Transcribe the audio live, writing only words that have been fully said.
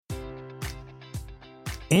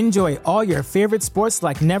Enjoy all your favorite sports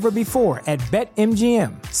like never before at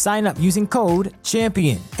BetMGM. Sign up using code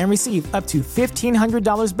CHAMPION and receive up to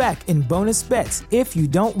 $1,500 back in bonus bets if you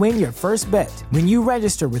don't win your first bet. When you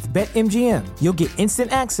register with BetMGM, you'll get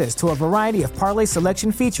instant access to a variety of parlay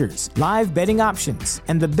selection features, live betting options,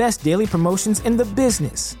 and the best daily promotions in the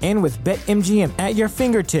business. And with BetMGM at your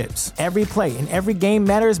fingertips, every play and every game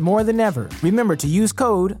matters more than ever. Remember to use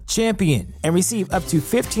code CHAMPION and receive up to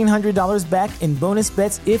 $1,500 back in bonus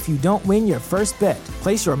bets if you don't win your first bet.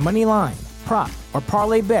 Place your money line, prop, or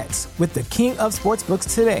parlay bets with the king of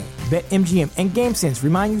sportsbooks today. BetMGM and GameSense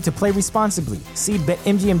remind you to play responsibly. See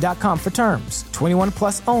BetMGM.com for terms. 21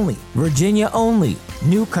 plus only. Virginia only.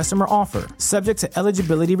 New customer offer. Subject to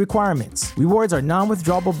eligibility requirements. Rewards are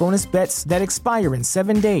non-withdrawable bonus bets that expire in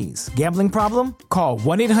 7 days. Gambling problem? Call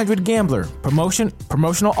 1-800-GAMBLER.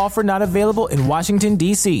 Promotional offer not available in Washington,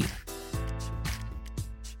 D.C.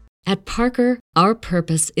 At Parker, our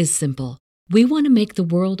purpose is simple. We want to make the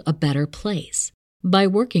world a better place by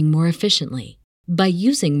working more efficiently, by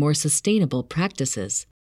using more sustainable practices,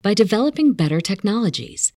 by developing better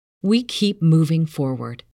technologies. We keep moving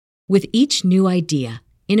forward. With each new idea,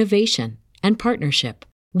 innovation, and partnership,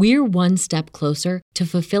 we're one step closer to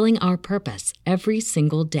fulfilling our purpose every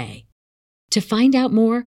single day. To find out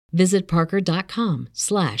more, visit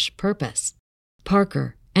parker.com/purpose.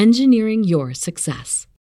 Parker, engineering your success.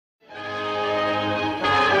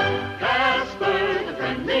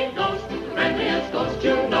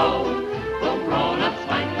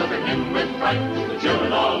 The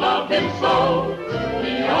children all love him so.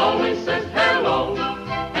 He always says hello,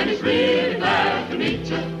 and he's really glad to meet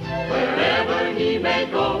you. Wherever he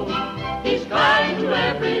may go, he's kind to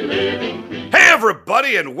every living creature. Hey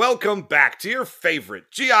everybody, and welcome back to your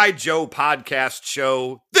favorite G.I. Joe podcast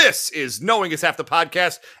show. This is Knowing Is Half the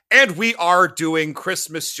Podcast, and we are doing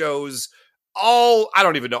Christmas shows I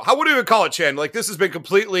don't even know. What do you even call it, Chan? Like, this has been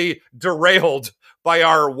completely derailed by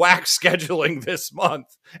our whack scheduling this month.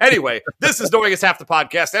 Anyway, this is Knowing Is Half the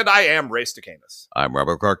Podcast, and I am Ray Stakanis. I'm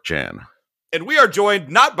Robert Clark Chan. And we are joined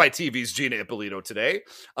not by TV's Gina Ippolito today.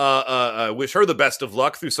 Wish her the best of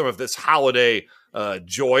luck through some of this holiday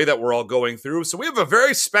joy that we're all going through. So we have a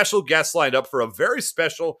very special guest lined up for a very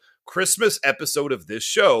special Christmas episode of this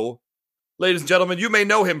show. Ladies and gentlemen, you may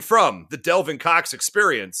know him from the Delvin Cox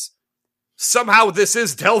Experience. Somehow this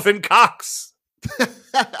is Delvin Cox.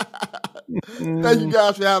 Thank you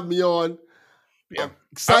guys for having me on. Yeah. I'm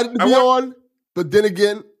excited to be on, but then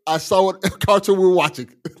again, I saw what cartoon we were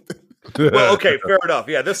watching. Well, okay, fair enough.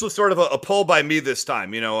 Yeah, this was sort of a pull by me this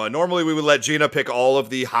time. You know, normally we would let Gina pick all of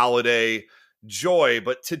the holiday joy,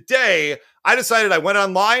 but today I decided I went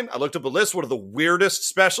online, I looked up a list, what are the weirdest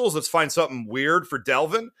specials? Let's find something weird for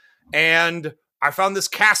Delvin, and I found this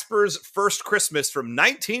Casper's First Christmas from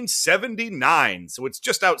 1979, so it's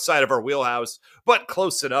just outside of our wheelhouse, but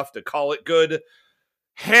close enough to call it good.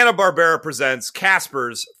 Hanna-Barbera presents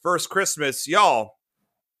Casper's First Christmas. Y'all,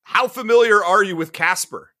 how familiar are you with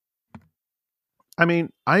Casper? I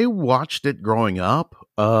mean, I watched it growing up.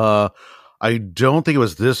 I don't think it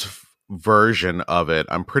was this version of it.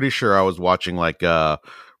 I'm pretty sure I was watching like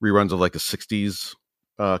reruns of like the 60s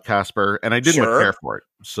Casper, and I didn't care for it,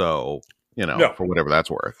 so... for whatever that's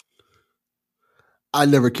worth. I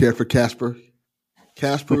never cared for Casper.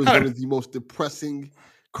 Casper is one of the most depressing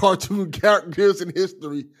cartoon characters in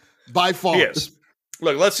history by far. Yes.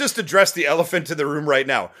 Look, let's just address the elephant in the room right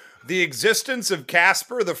now. The existence of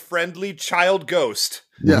Casper, the friendly child ghost,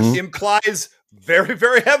 implies very,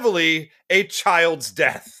 very heavily a child's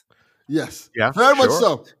death. Yes. Yeah. Very much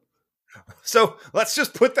so. So let's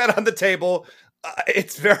just put that on the table.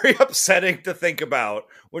 It's very upsetting to think about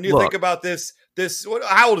when you think about this.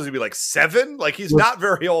 How old is he? Be like 7? Like he's not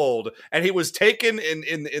very old, and he was taken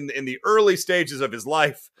in the early stages of his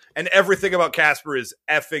life. And everything about Casper is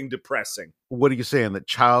effing depressing. What are you saying? That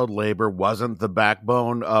child labor wasn't the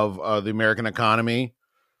backbone of the American economy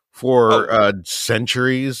for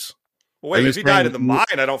centuries? Well, wait, if he died in the mine,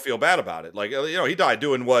 I don't feel bad about it. Like he died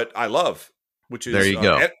doing what I love, which is there you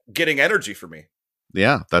go. Getting energy for me.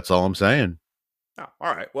 Yeah, that's all I'm saying. Oh,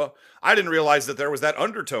 all right. Well, I didn't realize that there was that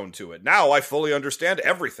undertone to it. Now I fully understand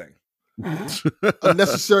everything. A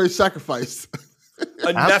necessary sacrifice.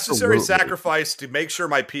 A necessary sacrifice to make sure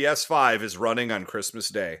my PS5 is running on Christmas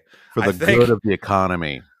Day. For the good of the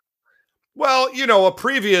economy. Well, a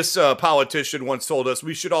previous politician once told us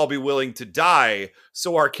we should all be willing to die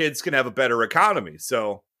so our kids can have a better economy.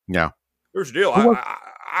 So, yeah. Here's the deal.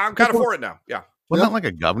 I'm kind of for it now. Yeah. Wasn't that like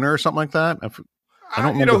a governor or something like that? I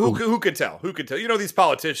don't know. Who could tell? Who could tell? These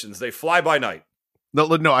politicians, they fly by night.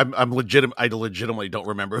 No, I'm legitimate. I legitimately don't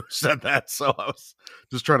remember who said that, so I was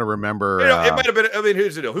just trying to remember. It might have been. I mean,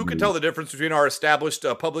 here's the deal: who can tell the difference between our established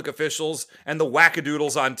public officials and the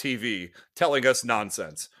wackadoodles on TV telling us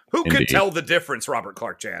nonsense? Who can tell the difference, Robert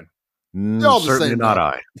Clark Jan? Certainly not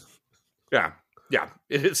I. Yeah.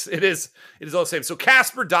 It is all the same. So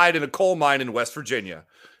Casper died in a coal mine in West Virginia.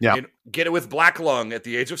 Yeah. Get it with black lung at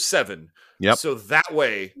the age of 7. Yep. So that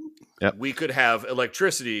way we could have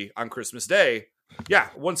electricity on Christmas Day. Yeah.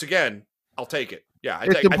 Once again, I'll take it. Yeah. I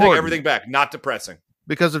take everything back. Not depressing.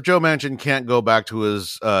 Because if Joe Manchin can't go back to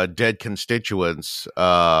his dead constituents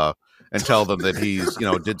and tell them that he's,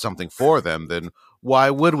 did something for them, then why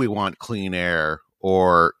would we want clean air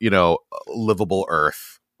or, livable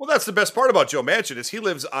earth? Well, that's the best part about Joe Manchin is he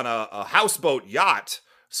lives on a houseboat yacht.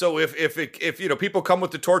 So if people come with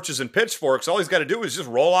the torches and pitchforks, all he's got to do is just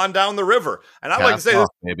roll on down the river. And I like to say,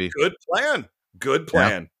 good plan. Good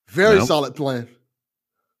plan. Yeah. Very solid plan.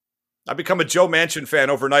 I become a Joe Manchin fan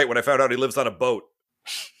overnight when I found out he lives on a boat.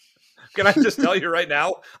 Can I just tell you right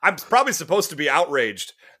now? I'm probably supposed to be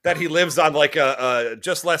outraged that he lives on like a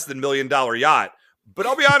just less than $1 million yacht. But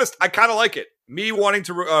I'll be honest, I kind of like it. Me wanting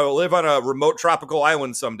to live on a remote tropical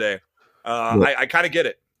island someday. I kind of get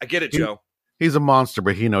it. I get it, Joe. He's a monster,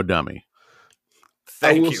 but he no dummy.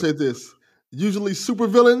 I will say this. Usually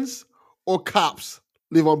supervillains or cops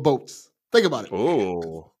live on boats. Think about it.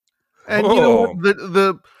 Oh. And you know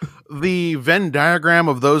what? The Venn diagram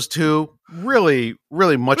of those two really,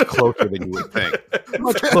 really much closer than you would think.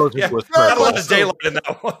 Much closer to us. Not a lot of daylight in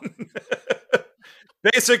that one.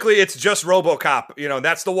 Basically, it's just RoboCop.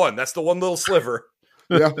 That's the one. That's the one little sliver.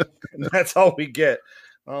 Yeah. And that's all we get.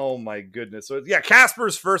 Oh, my goodness. So,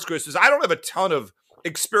 Casper's first Christmas. I don't have a ton of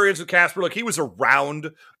experience with Casper. Look, he was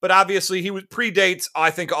around, but obviously he predates, I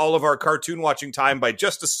think, all of our cartoon watching time by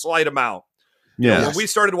just a slight amount. Yeah. When we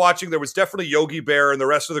started watching, there was definitely Yogi Bear and the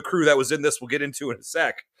rest of the crew that was in this. We'll get into in a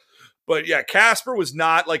sec. But, Casper was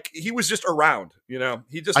not, he was just around.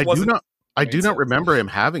 He just wasn't. I do not remember him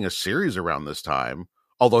having a series around this time,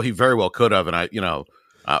 although he very well could have. And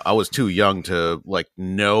I was too young to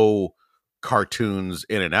know cartoons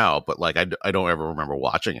in and out, but I don't ever remember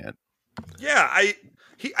watching it. Yeah,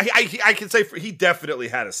 I can say he definitely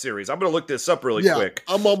had a series. I'm going to look this up really quick.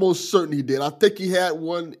 I'm almost certain he did. I think he had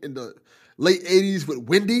one in the late 80s with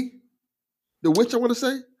Wendy, the witch, I want to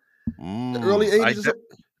say. The early 80s.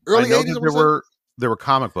 Early 80s. There were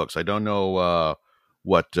comic books. I don't know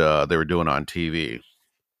what they were doing on TV.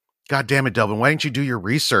 God damn it, Delvin. Why didn't you do your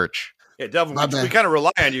research? Yeah, Delvin, we kind of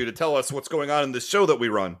rely on you to tell us what's going on in this show that we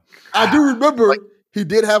run. I do remember he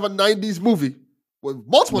did have a 90s movie with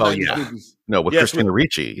multiple 90s movies. No, with Christina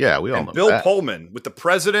Ricci. Yeah, we all know Bill that. Pullman, with the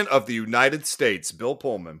President of the United States, Bill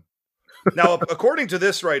Pullman. Now, according to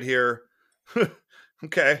this right here,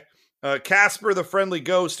 okay, Casper the Friendly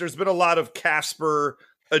Ghost, there's been a lot of Casper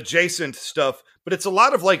adjacent stuff, but it's a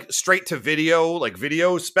lot of straight to video,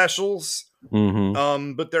 video specials.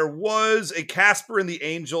 Mm-hmm. But there was a Casper and the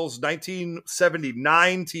Angels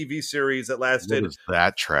 1979 TV series that lasted. What is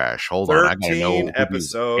that trash? Hold on, I gotta know who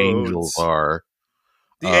episodes. Angels are.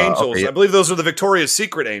 The Angels, okay. I believe those are the Victoria's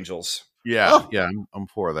Secret Angels. Yeah, I'm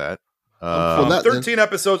for that. 13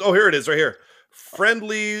 episodes. Oh, here it is, right here.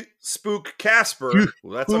 Friendly Spook Casper.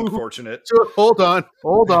 Well, that's unfortunate. Hold on.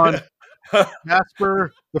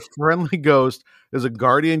 Casper the Friendly Ghost is a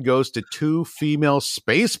guardian ghost to 2 female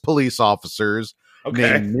space police officers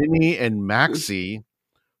named Minnie and Maxie.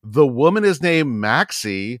 The woman is named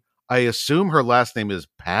Maxie. I assume her last name is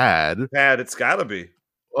Pad. Pad, it's gotta be.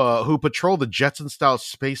 Who patrol the Jetson-style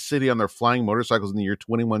space city on their flying motorcycles in the year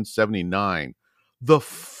 2179. The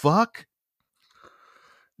fuck?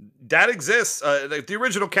 That exists. The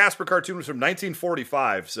original Casper cartoon was from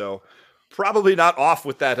 1945, so probably not off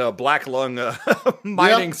with that black lung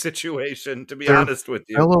mining situation, to be honest with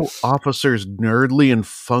you. Fellow officers Nerdly and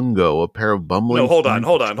Fungo, a pair of bumbling... No, hold on.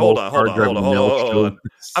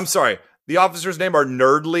 I'm sorry. The officers' name are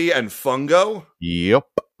Nerdly and Fungo? Yep.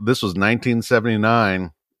 This was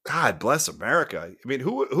 1979. God bless America. I mean,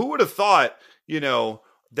 who would have thought,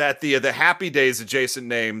 that the Happy Days adjacent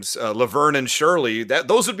names, Laverne and Shirley,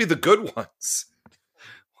 those would be the good ones.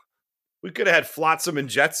 We could have had Flotsam and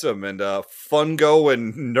Jetsam and Fungo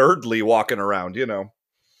and Nerdly walking around,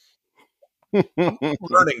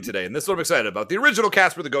 learning today. And this is what I'm excited about. The original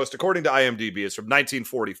Casper the Ghost, according to IMDb, is from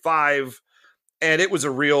 1945. And it was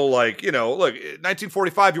a real, look,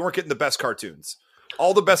 1945, you weren't getting the best cartoons.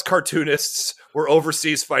 All the best cartoonists were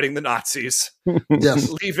overseas fighting the Nazis. Yes.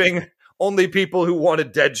 Leaving only people who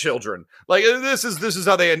wanted dead children. This is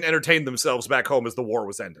how they entertained themselves back home as the war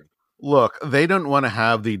was ending. Look, they don't want to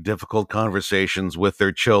have the difficult conversations with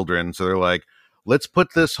their children, so they're like, let's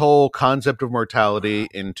put this whole concept of mortality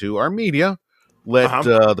into our media. Let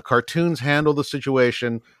the cartoons handle the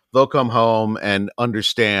situation. They'll come home and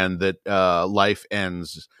understand that life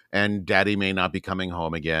ends and daddy may not be coming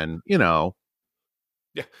home again, you know.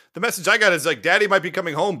 Yeah, the message I got is like, Daddy might be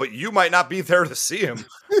coming home, but you might not be there to see him,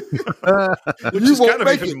 which is kind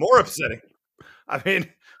of even more upsetting. I mean,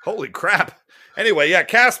 holy crap. Anyway, yeah,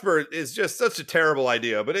 Casper is just such a terrible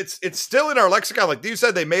idea, but it's still in our lexicon. Like you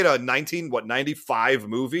said, they made a 95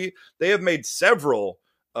 movie. They have made several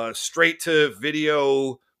straight to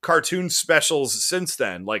video cartoon specials since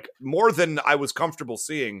then, like more than I was comfortable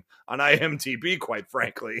seeing on IMDb, quite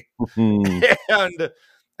frankly.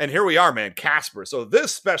 And here we are, man, Casper. So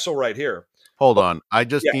this special right here. Hold on. I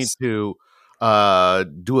just need to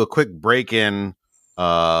do a quick break-in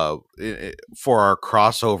for our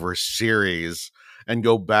crossover series and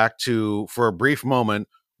go back to, for a brief moment,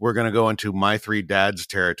 we're going to go into My Three Dads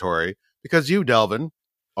territory because you, Delvin,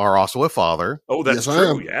 are also a father. Oh, that's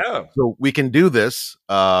true. Yeah. So we can do this.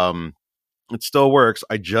 It still works.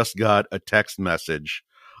 I just got a text message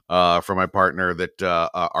from my partner that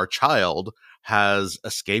our child has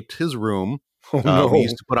escaped his room. Oh, no. We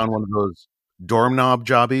used to put on one of those doorknob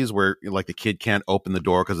jobbies where like the kid can't open the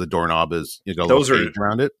door because the doorknob is, you know, those are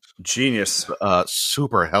around it. Genius.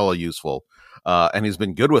 Super hella useful. And he's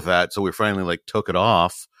been good with that. So we finally like took it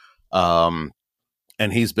off. And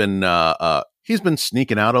he's been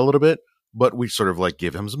sneaking out a little bit, but we sort of like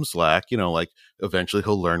give him some slack, you know, like eventually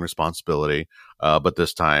he'll learn responsibility. But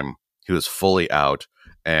this time he was fully out.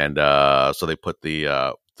 And so they put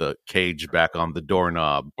the cage back on the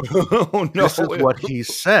doorknob. Oh, no. This is what he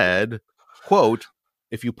said, quote,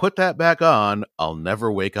 "If you put that back on, I'll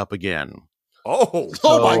never wake up again." Oh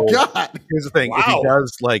my God. Here's the thing. Wow. If he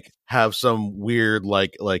does like have some weird,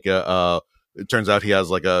 like it turns out he has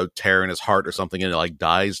like a tear in his heart or something and it like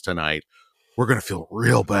dies tonight, we're going to feel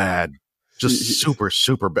real bad. Just super,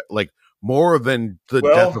 super bad. Like more than the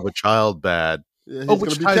death of a child bad. Yeah,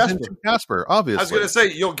 which ties into Casper, obviously. I was going to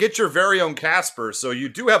say, you'll get your very own Casper. So you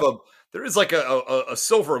do have there is like a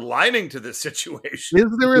silver lining to this situation.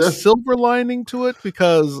 Is there a silver lining to it?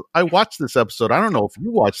 Because I watched this episode. I don't know if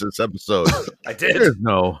you watched this episode. I did. There's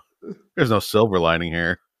no silver lining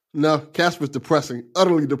here. No, Casper's depressing.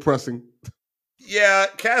 Utterly depressing. Yeah,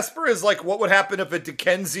 Casper is like what would happen if a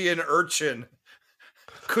Dickensian urchin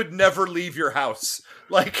could never leave your house.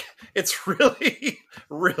 Like, it's really,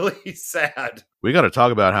 really sad. We got to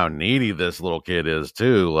talk about how needy this little kid is,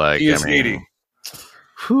 too. Like, he is needy.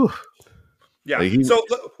 Whew. Yeah. Like so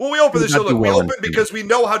when we open the show, look, we open because we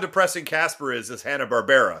know how depressing Casper is as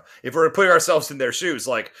Hanna-Barbera. If we're putting ourselves in their shoes,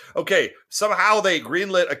 like, okay, somehow they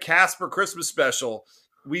greenlit a Casper Christmas special.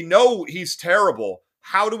 We know he's terrible.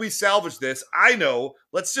 How do we salvage this? I know.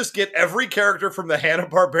 Let's just get every character from the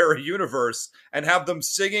Hanna-Barbera universe and have them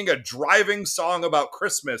singing a driving song about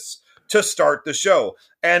Christmas to start the show.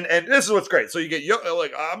 And this is what's great. So you get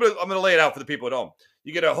like I'm gonna lay it out for the people at home.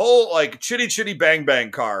 You get a whole like chitty chitty bang bang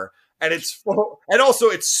car, and also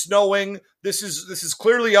it's snowing. This is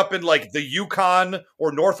clearly up in like the Yukon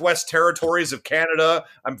or Northwest Territories of Canada.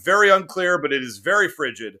 I'm very unclear, but it is very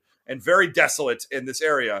frigid and very desolate in this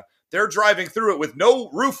area. They're driving through it with no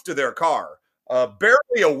roof to their car,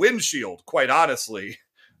 barely a windshield, quite honestly.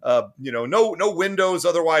 No windows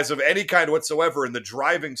otherwise of any kind whatsoever in the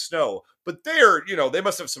driving snow. But they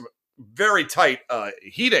must have some very tight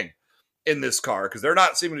heating in this car because they're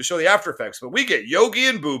not seeming to show the after effects. But we get Yogi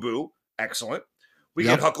and Boo Boo, excellent. We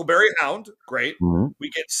get Huckleberry Hound, great. Mm-hmm. We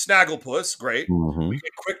get Snagglepuss, great. Mm-hmm. We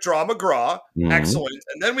get Quick Draw McGraw, excellent.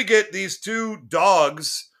 And then we get these two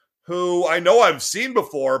dogs who I know I've seen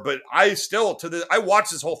before, but I still, I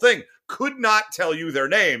watched this whole thing, could not tell you their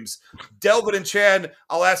names. Delvin and Chan,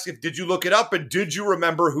 I'll ask you, did you look it up, and did you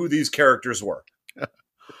remember who these characters were?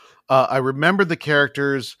 I remember the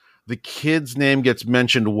characters. The kid's name gets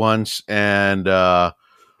mentioned once, and...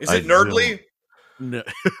 is it Nerdly? No.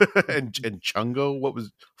 and Chungo? What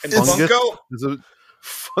was... And Funko? Is it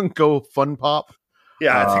Funko Fun Pop?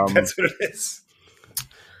 Yeah, I think that's what it is.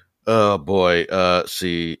 Oh boy,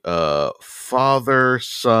 see, father,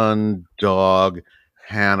 son, dog,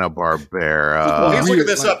 Hanna-Barbera. Well, he's looking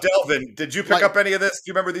this up, Delvin. Did you pick up any of this?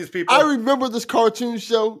 Do you remember these people? I remember this cartoon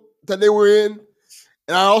show that they were in,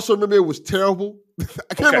 and I also remember it was terrible.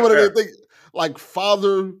 I can't remember anything like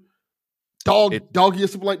Father, Doggy or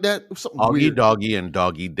something like that. Something Augie, weird. Doggy, and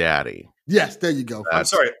Doggy Daddy. Yes, there you go. I'm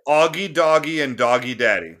sorry, Augie, Doggy, and Doggy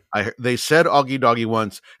Daddy. They said Augie, Doggy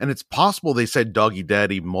once, and it's possible they said Doggy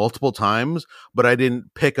Daddy multiple times, but I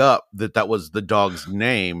didn't pick up that was the dog's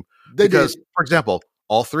name. For example,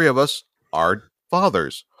 all three of us are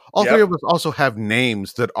fathers. All three of us also have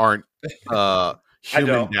names that aren't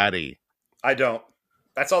Human Daddy. I don't.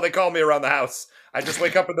 That's all they call me around the house. I just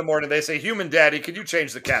wake up in the morning. They say, "Human Daddy, can you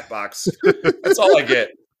change the cat box?" That's all I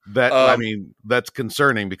get. That I mean, that's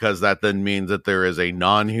concerning because that then means that there is a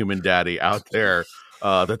non-human daddy out there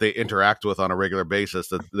that they interact with on a regular basis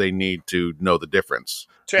that they need to know the difference.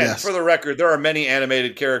 Chan, for the record, there are many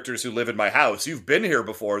animated characters who live in my house. You've been here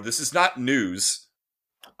before. This is not news.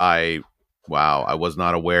 I was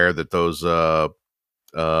not aware that those were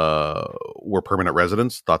permanent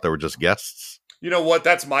residents. Thought they were just guests. You know what?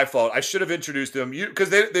 That's my fault. I should have introduced them because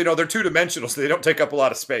they know they're two-dimensional, so they don't take up a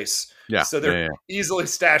lot of space. Yeah. So they're easily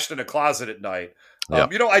stashed in a closet at night.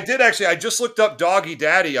 You know, I just looked up Doggy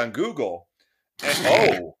Daddy on Google.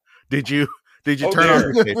 And Did you turn on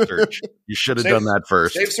your safe search? You should have done that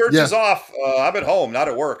first. Safe search is off. I'm at home, not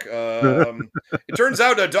at work. It turns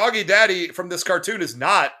out Doggy Daddy from this cartoon is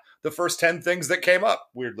not the first 10 things that came up,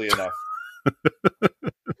 weirdly enough.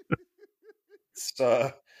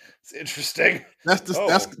 It's interesting. That's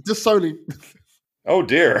discerning. Oh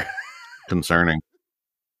dear. Concerning.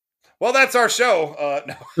 Well, that's our show.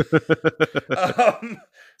 No.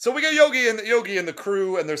 So we got Yogi and the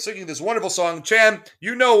crew, and they're singing this wonderful song. Chan,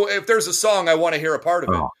 you know, if there's a song, I want to hear a part of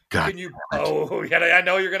it. Oh, God. Can you? Oh, yeah, I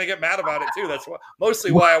know you're going to get mad about it too. That's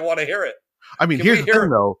mostly why I want to hear it. I mean, here's the thing,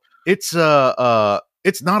 though. It's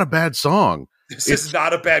not a bad song. This is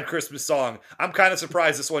not a bad Christmas song. I'm kind of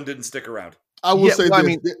surprised this one didn't stick around. I will say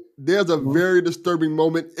this. There's a very disturbing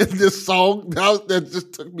moment in this song that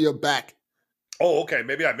just took me aback. Oh, okay.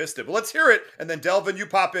 Maybe I missed it. But let's hear it. And then, Delvin, you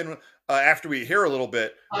pop in after we hear a little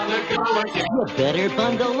bit. You better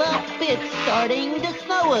bundle up. It's starting to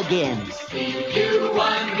snow again. See you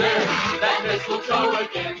wonder that mistletoe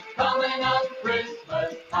again coming up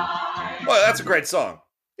Christmas time. Well, that's a great song.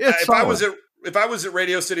 If I was at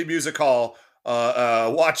Radio City Music Hall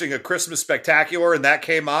watching a Christmas spectacular and that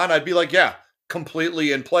came on, I'd be like, yeah,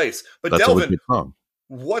 completely in place. But that's Delvin,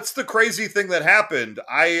 what's the crazy thing that happened?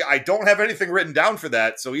 I don't have anything written down for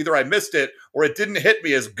that, so either I missed it or it didn't hit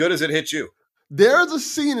me as good as it hit you. There's a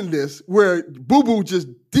scene in this where Boo Boo just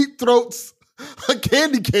deep throats a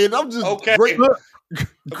candy cane. I'm just great.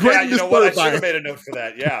 Okay, you know what? I should have made a note for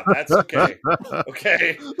that. Yeah, that's okay.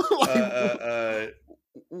 Okay.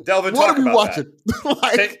 Delvin, talk about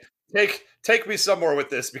that. Take me somewhere with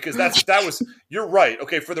this because that was you're right.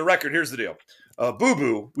 Okay, for the record, here's the deal. Boo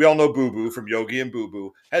Boo, we all know Boo Boo from Yogi and Boo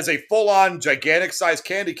Boo, has a full-on gigantic sized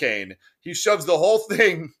candy cane. He shoves the whole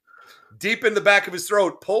thing deep in the back of his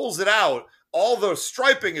throat, pulls it out. All the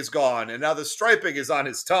striping is gone, and now the striping is on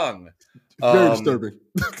his tongue. Very disturbing.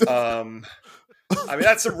 I mean,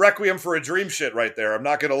 that's some Requiem for a Dream shit right there. I'm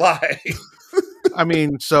not going to lie. I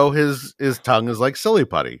mean, so his tongue is like silly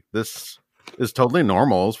putty. This is totally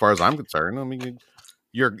normal as far as I'm concerned. I mean,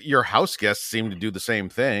 your house guests seem to do the same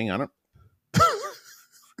thing. I don't.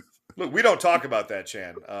 Look, we don't talk about that,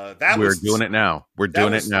 Chan. We're doing it now. We're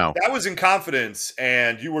doing it now. That was in confidence,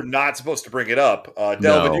 and you were not supposed to bring it up.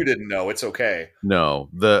 Delvin, you didn't know. It's okay. No,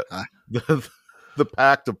 the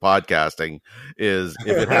pact of podcasting is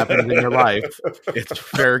if it happens in your life, it's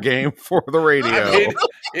fair game for the radio. I mean,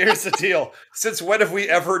 here's the deal. Since when have we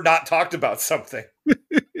ever not talked about something?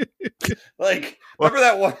 Like, remember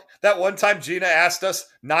that one time Gina asked us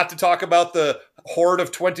not to talk about the horde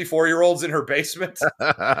of 24-year-olds in her basement?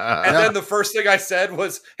 And then the first thing I said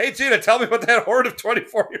was, "Hey, Gina, tell me about that horde of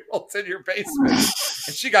 24-year-olds in your basement."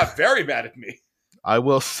 And she got very mad at me. I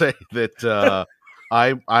will say that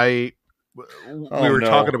we were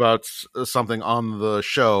talking about something on the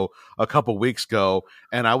show a couple weeks ago,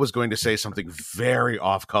 and I was going to say something very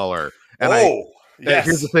off color. And yes.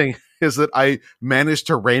 Here's the thing is that I managed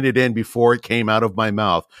to rein it in before it came out of my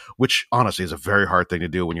mouth, which honestly is a very hard thing to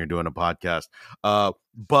do when you're doing a podcast.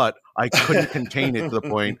 But I couldn't contain it to the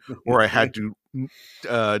point where I had to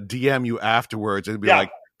DM you afterwards and be like,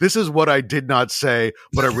 this is what I did not say,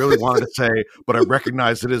 but I really wanted to say, but I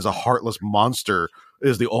recognize it is a heartless monster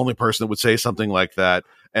is the only person that would say something like that.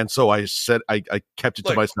 And so I said, I kept it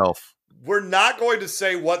to myself. We're not going to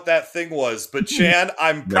say what that thing was, but Chan,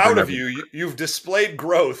 I'm proud of you. You've displayed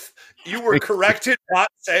growth. You were correct in not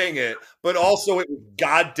saying it, but also it was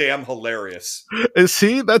goddamn hilarious.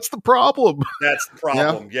 See, that's the problem. That's the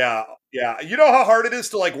problem. Yeah. You know how hard it is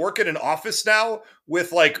to like work in an office now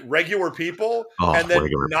with like regular people and then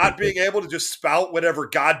not being able to just spout whatever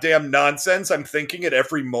goddamn nonsense I'm thinking at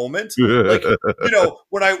every moment. Like, you know,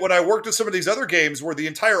 when I worked at some of these other games where the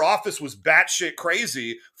entire office was batshit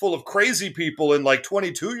crazy, full of crazy people and like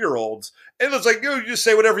 22-year-olds, and it's like, you just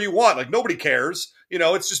say whatever you want. Like nobody cares. You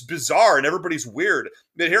know, it's just bizarre and everybody's weird.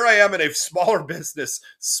 But here I am in a smaller business,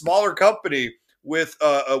 smaller company with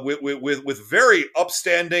very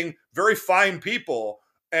upstanding, very fine people.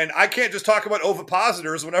 And I can't just talk about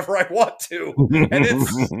ovipositors whenever I want to. And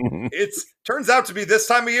it's turns out to be this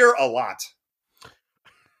time of year a lot.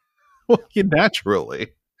 Well,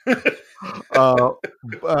 naturally.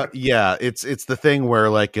 Yeah, it's the thing where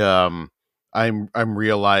like I'm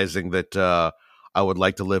realizing that I would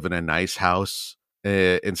like to live in a nice house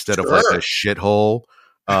instead of like a shithole,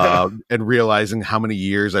 and realizing how many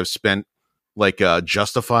years I've spent like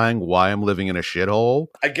justifying why I'm living in a shithole.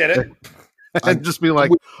 I get it. And just be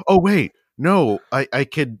like, oh wait, no, I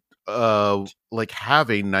could like have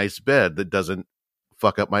a nice bed that doesn't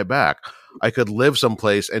fuck up my back. I could live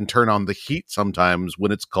someplace and turn on the heat sometimes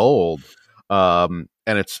when it's cold. And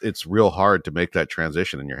it's real hard to make that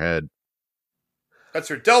transition in your head.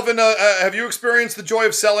 That's right. Delvin, have you experienced the joy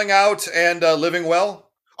of selling out and living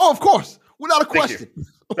well? Oh, of course, without a question.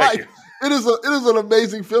 Thank you. It is an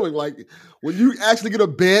amazing feeling. Like when you actually get a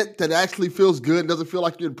bed that actually feels good and doesn't feel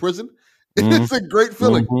like you're in prison. It's a great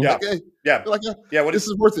feeling. Yeah. This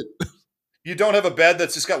is worth it. You don't have a bed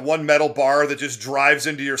that's just got one metal bar that just drives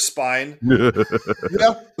into your spine.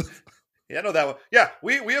 Yeah. Yeah, I know that one. Yeah,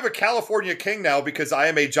 we have a California King now because I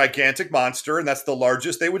am a gigantic monster, and that's the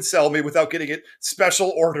largest they would sell me without getting it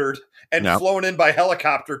special ordered and flown in by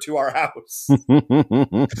helicopter to our house.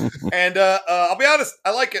 And I'll be honest,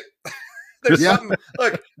 I like it. There's something.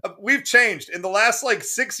 Look, we've changed in the last like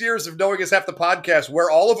 6 years of knowing us half the podcast. Where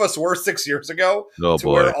all of us were 6 years ago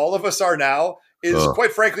where all of us are now is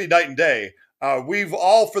quite frankly night and day. We've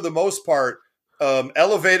all, for the most part,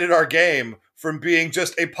 elevated our game from being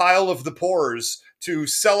just a pile of the pores to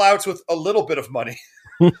sellouts with a little bit of money.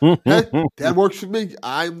 That works for me.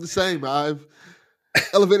 I'm the same. I've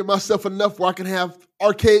elevated myself enough where I can have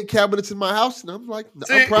arcade cabinets in my house, and I'm like,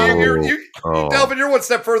 I'm proud. Delvin, you're one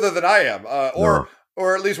step further than I am, or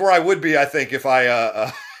at least where I would be. I think if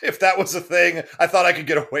I if that was a thing, I thought I could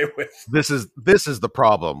get away with. This is the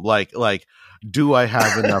problem. Like, do I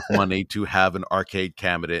have enough money to have an arcade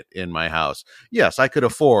cabinet in my house? Yes, I could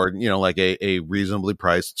afford, like a reasonably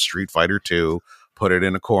priced Street Fighter 2, put it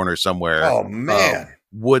in a corner somewhere. Oh man,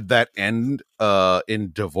 would that end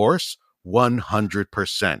in divorce?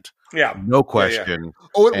 100%. Yeah, no question. Yeah.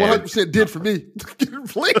 Oh, it 100% did for me.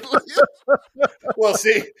 Well,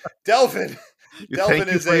 see, Delvin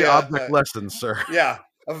is a object lesson, sir. Yeah,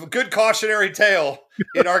 a good cautionary tale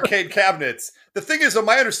in arcade cabinets. The thing is,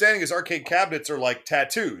 my understanding is arcade cabinets are like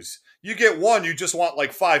tattoos. You get one, you just want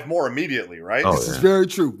like 5 more immediately, right? This is very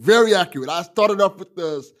true. Very accurate. I started off with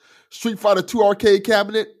the Street Fighter 2 arcade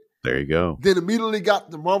cabinet. There you go. Then immediately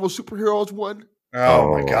got the Marvel Superheroes one.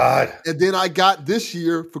 Oh my God. And then I got this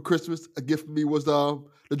year for Christmas, a gift for me was the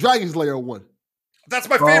Dragon's Lair one. That's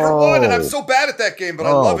my favorite one, and I'm so bad at that game, but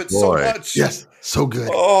I love it so much. Yes, so good.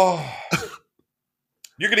 Oh.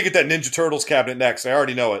 You're going to get that Ninja Turtles cabinet next. I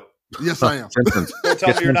already know it. Yes, I am. Don't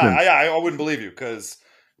tell me you're not. I wouldn't believe you because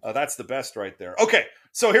that's the best right there. Okay,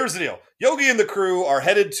 so here's the deal. Yogi and the crew are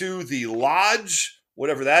headed to the lodge,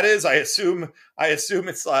 whatever that is. I assume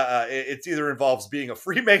it's either involves being a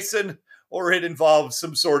Freemason or it involves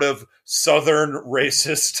some sort of Southern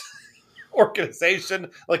racist organization,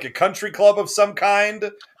 like a country club of some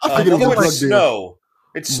kind. Although it's snow.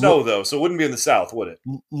 It's snow, though, so it wouldn't be in the South, would it?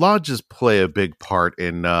 Lodges play a big part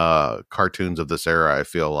in cartoons of this era, I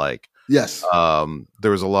feel like. Yes.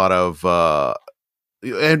 There was a lot of... I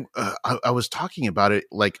was talking about it,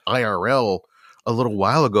 like, IRL a little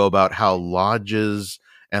while ago about how lodges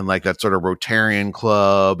and, like, that sort of Rotarian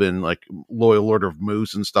club and, like, Loyal Order of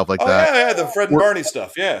Moose and stuff like that. Yeah, the Fred and Barney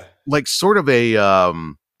stuff, yeah. Like, sort of a...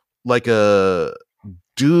 like a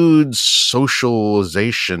dude's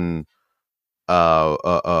socialization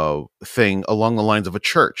thing along the lines of a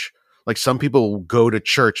church. Like some people go to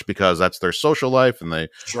church because that's their social life and they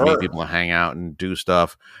meet people and hang out and do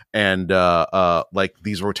stuff. And like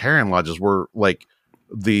these Rotarian lodges were like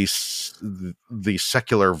the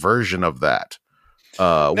secular version of that,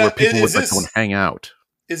 where people would like go and hang out.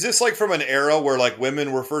 Is this like from an era where like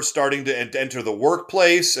women were first starting to enter the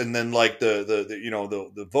workplace, and then like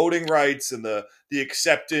the voting rights and the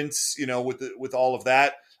acceptance, with all of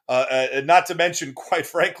that, and not to mention, quite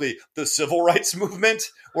frankly, the civil rights movement,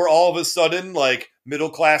 where all of a sudden like middle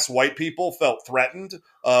class white people felt threatened,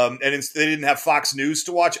 and they didn't have Fox News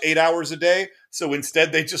to watch 8 hours a day, so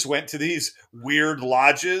instead they just went to these weird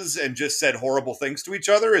lodges and just said horrible things to each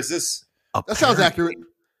other. Is this? That sounds accurate.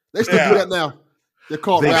 They still do that now. They're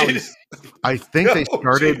called rallies. I think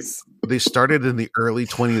they started in the early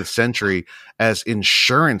 20th century as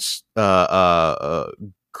insurance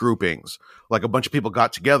groupings. Like a bunch of people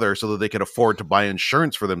got together so that they could afford to buy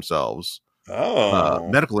insurance for themselves.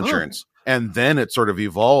 Medical insurance. And then it sort of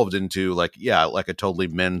evolved into like a totally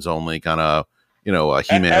men's only kind of, a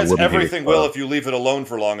He-Man. As everything will if you leave it alone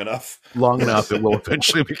for long enough. Long enough, it will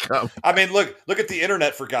eventually become. I mean, look at the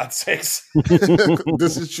internet, for God's sakes.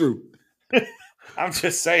 This is true. I'm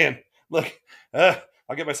just saying. Look,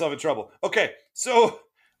 I'll get myself in trouble. Okay, so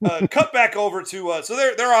cut back over to so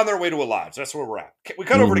they're on their way to a lodge. That's where we're at. We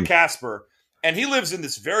cut over to Casper, and he lives in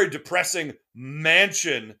this very depressing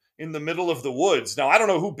mansion in the middle of the woods. Now, I don't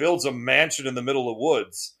know who builds a mansion in the middle of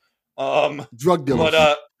woods. Drug dealers.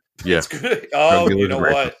 But Yeah. it's good. Oh, you know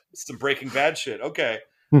what? Some Breaking Bad shit. Okay.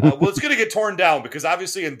 Well, it's going to get torn down because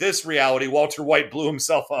obviously in this reality, Walter White blew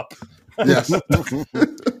himself up. Yes.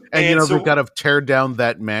 And they've got to tear down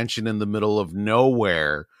that mansion in the middle of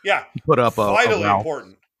nowhere. Yeah. Put up vitally a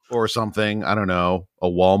important. Or something. I don't know. A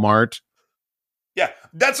Walmart. Yeah,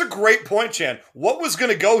 that's a great point, Chan. What was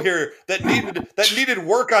going to go here that needed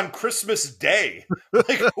work on Christmas Day?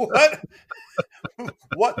 Like what?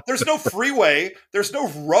 What? There's no freeway. There's no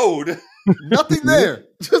road. Nothing there.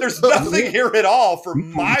 There's nothing here at all for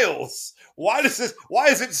miles. Why is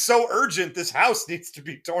it so urgent? This house needs to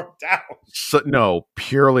be torn down. So, no,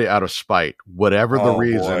 purely out of spite. Whatever the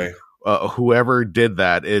reason, whoever did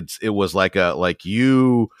that, it was like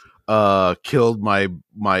you killed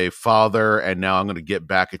my father, and now I'm going to get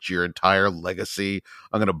back at your entire legacy.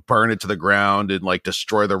 I'm going to burn it to the ground and like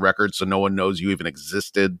destroy the record so no one knows you even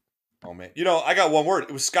existed. Oh man, I got one word.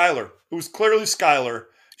 It was Skylar. It was clearly Skylar.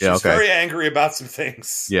 She's very angry about some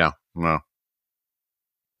things. Yeah, no.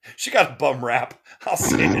 She got a bum rap. I'll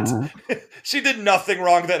say it. She did nothing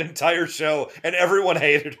wrong that entire show, and everyone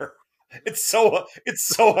hated her. It's so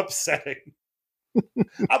upsetting.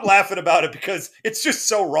 I'm laughing about it because it's just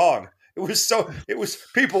so wrong. It was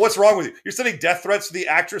people. What's wrong with you? You're sending death threats to the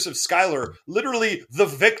actress of Skylar, literally the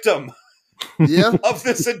victim of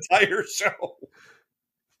this entire show.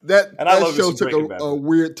 That show took a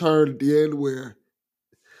weird turn at the end where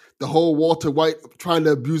the whole Walter White trying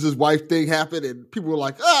to abuse his wife thing happened, and people were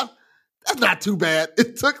like, that's not too bad.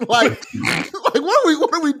 It took like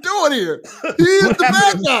what are we doing here? He is the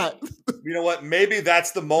bad guy. You know what? Maybe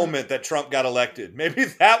that's the moment that Trump got elected. Maybe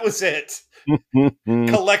that was it.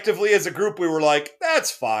 Collectively as a group, we were like, that's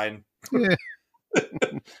fine. Yeah. We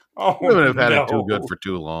wouldn't have had it too good for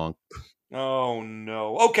too long. Oh,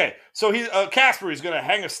 no. Okay, so Casper, he's going to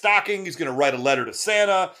hang a stocking. He's going to write a letter to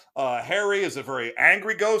Santa. Harry is a very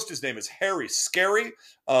angry ghost. His name is Harry Scary.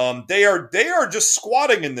 They are just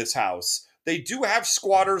squatting in this house. They do have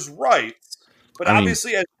squatters' rights, but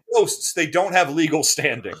obviously as ghosts, they don't have legal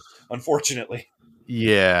standing, unfortunately.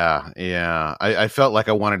 Yeah. I felt like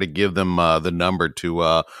I wanted to give them the number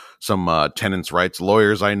to some tenants' rights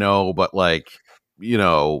lawyers I know, but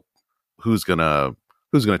who's gonna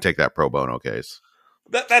take that pro bono case?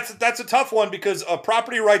 That's a tough one because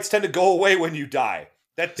property rights tend to go away when you die.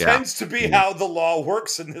 That tends to be how the law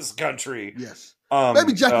works in this country. Yes.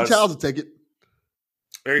 Maybe Jackie Childs will take it.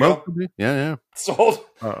 There you go. Yeah. Sold.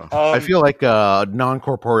 I feel like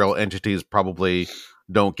non-corporeal entities probably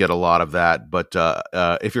don't get a lot of that, but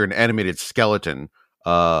if you're an animated skeleton,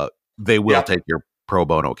 they will take your pro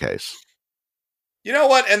bono case. You know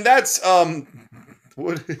what? And that's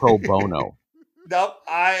pro bono. No,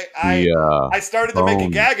 I started to make a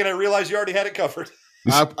gag and I realized you already had it covered.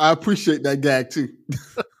 I appreciate that gag too.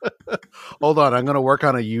 Hold on, I'm going to work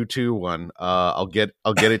on a U2 one. I'll get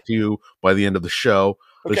it to you by the end of the show.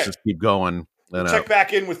 Let's just keep going. We'll check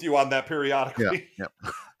back in with you on that periodically. Yeah.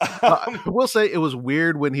 I will say it was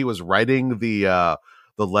weird when he was writing the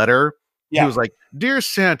letter. He was like, "Dear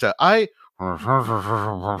Santa, and I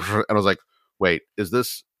was like, "Wait, is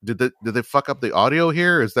this?" Did they fuck up the audio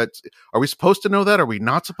here? Are we supposed to know that? Are we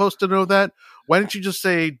not supposed to know that? Why don't you just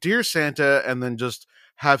say, "Dear Santa," and then just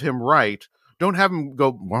have him write? Don't have him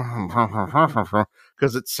go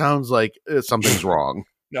because it sounds like something's wrong.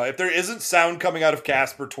 No, if there isn't sound coming out of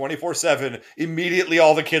Casper 24/7, immediately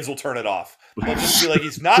all the kids will turn it off. They'll just be like,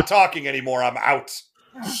 "He's not talking anymore. I'm out."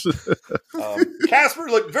 Casper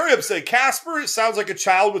looked very upset. Casper sounds like a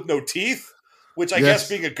child with no teeth, which I guess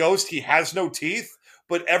being a ghost, he has no teeth.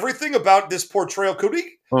 But everything about this portrayal, can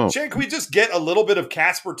we just get a little bit of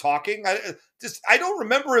Casper talking? I don't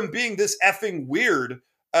remember him being this effing weird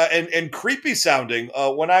and creepy sounding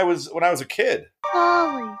when I was a kid.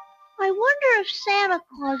 Golly, I wonder if Santa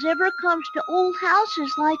Claus ever comes to old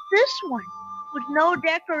houses like this one, with no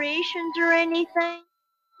decorations or anything.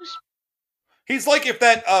 He's like if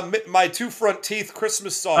that My Two Front Teeth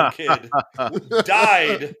Christmas song kid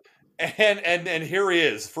died, and here he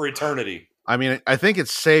is for eternity. I mean, I think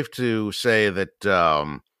it's safe to say that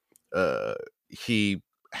he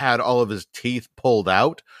had all of his teeth pulled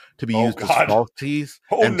out to be used as false teeth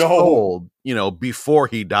sold, before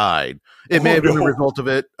he died. It may have been the result of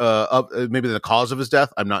it, maybe the cause of his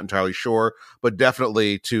death. I'm not entirely sure, but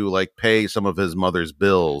definitely to like pay some of his mother's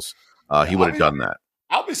bills, he would have done that.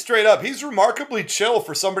 I'll be straight up. He's remarkably chill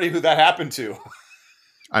for somebody who that happened to.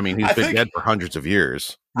 I mean, he's been dead for hundreds of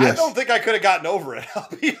years. Yes. I don't think I could have gotten over it. I'll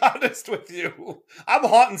be honest with you. I'm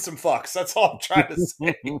haunting some fucks. That's all I'm trying to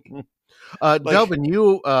say. Delvin,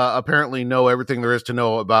 you apparently know everything there is to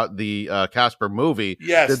know about the Casper movie.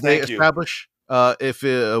 Yes, did they establish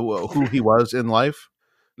who he was in life?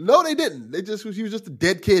 No, they didn't. He was just a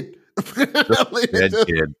dead kid. Dead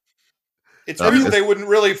kid. It's weird they wouldn't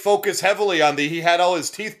really focus heavily on he had all his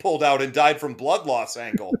teeth pulled out and died from blood loss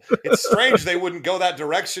angle. It's strange they wouldn't go that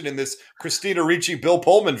direction in this Christina Ricci, Bill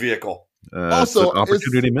Pullman vehicle. Also,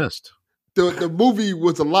 opportunity missed. The movie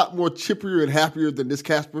was a lot more chippier and happier than this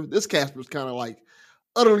Casper. This Casper's kind of like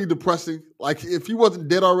utterly depressing. Like if he wasn't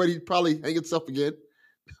dead already, he'd probably hang himself again.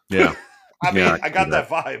 Yeah. I got that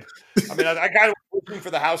vibe. I mean, I got waiting for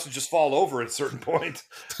the house to just fall over at a certain point.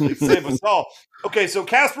 Save us all. Okay, so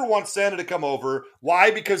Casper wants Santa to come over. Why?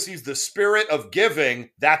 Because he's the spirit of giving.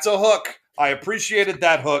 That's a hook. I appreciated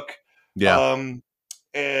that hook. Yeah.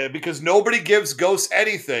 Because nobody gives ghosts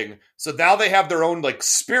anything. So now they have their own like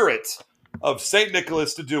spirit of St.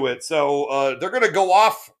 Nicholas to do it. So they're going to go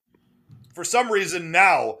off for some reason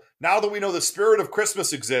now that we know the spirit of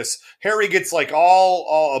Christmas exists. Harry gets like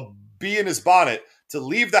all bee in his bonnet to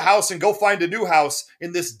leave the house and go find a new house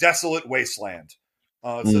in this desolate wasteland.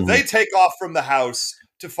 So they take off from the house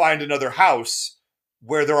to find another house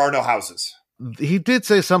where there are no houses. He did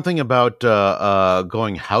say something about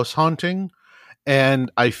going house hunting,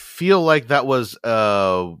 and I feel like that was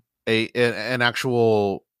an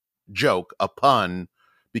actual joke, a pun,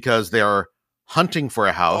 because they are hunting for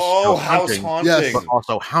a house. House haunting. Yes, but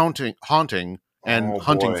also haunting and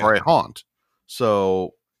hunting for a haunt.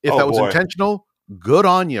 So if that was intentional, good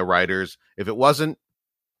on you, writers. If it wasn't,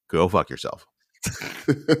 go fuck yourself.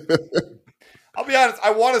 I'll be honest, I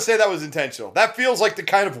want to say that was intentional. That feels like the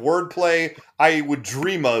kind of wordplay I would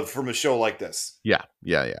dream of from a show like this. Yeah.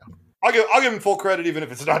 I'll give him full credit even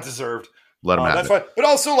if it's not deserved. Let him have that's it. fine. But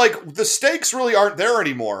also, like, the stakes really aren't there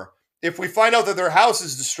anymore. If we find out that their house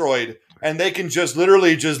is destroyed and they can just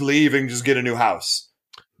literally just leave and just get a new house.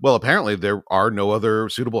 Well, apparently there are no other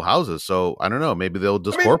suitable houses, so I don't know. Maybe they'll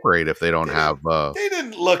discorporate if they don't have. They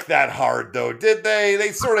didn't look that hard, though, did they?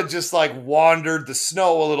 They sort of just like wandered the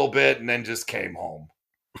snow a little bit and then just came home.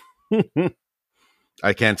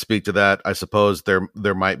 I can't speak to that. I suppose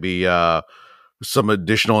there might be some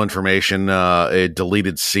additional information, a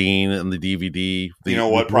deleted scene in the DVD,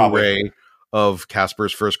 Blu-ray of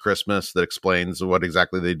Casper's First Christmas that explains what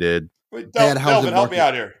exactly they did. Wait, Delvin, help me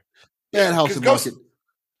out here. Bad house and market.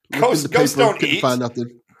 Ghosts don't eat. Find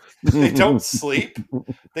nothing. They don't sleep.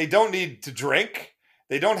 They don't need to drink.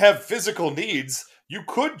 They don't have physical needs. You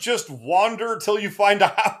could just wander till you find a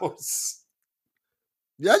house.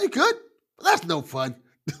 Yeah, you could. But that's no fun.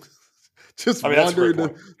 Just wander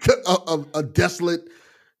in a desolate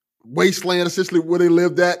wasteland, essentially where they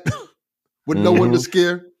lived at, with no one to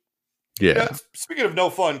scare. Yeah. Speaking of no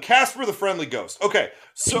fun, Casper the Friendly Ghost. Okay,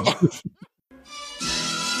 so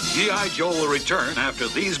G.I. Joe will return after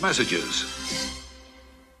these messages.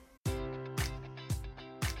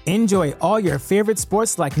 Enjoy all your favorite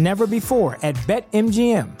sports like never before at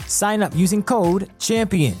BetMGM. Sign up using code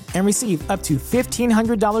CHAMPION and receive up to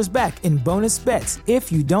 $1,500 back in bonus bets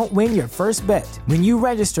if you don't win your first bet. When you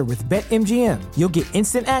register with BetMGM, you'll get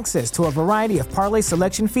instant access to a variety of parlay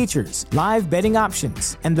selection features, live betting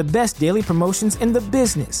options, and the best daily promotions in the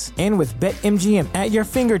business. And with BetMGM at your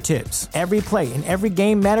fingertips, every play and every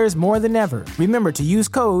game matters more than ever. Remember to use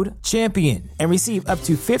code CHAMPION and receive up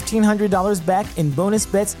to $1,500 back in bonus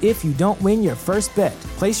bets if you don't win your first bet.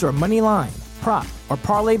 Place your money line, prop, or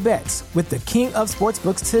parlay bets with the king of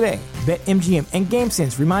sportsbooks today. BetMGM and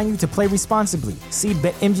GameSense remind you to play responsibly. See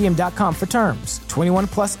BetMGM.com for terms. 21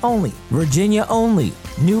 plus only. Virginia only.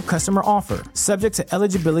 New customer offer. Subject to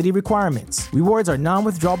eligibility requirements. Rewards are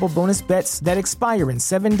non-withdrawable bonus bets that expire in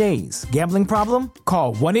 7 days. Gambling problem?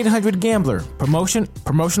 Call 1-800-GAMBLER.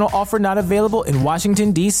 Promotional offer not available in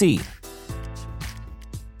Washington, D.C.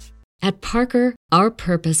 At Parker, our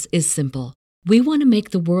purpose is simple. We want to make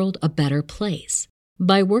the world a better place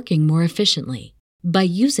by working more efficiently, by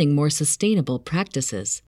using more sustainable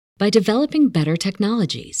practices, by developing better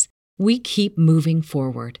technologies. We keep moving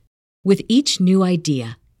forward. With each new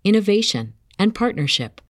idea, innovation, and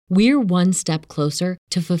partnership, we're one step closer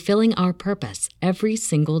to fulfilling our purpose every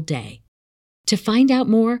single day. To find out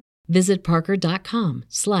more, visit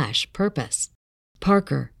parker.com/purpose.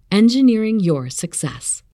 Parker, engineering your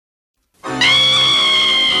success. How'd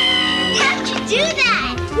you do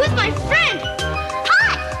that? With my friend.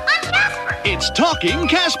 Hi, I'm Casper. It's Talking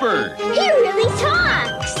Casper. He really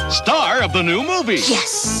talks. Star of the new movie.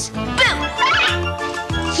 Yes. Boom.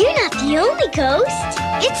 You're not the only ghost.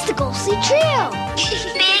 It's the Ghostly Trio.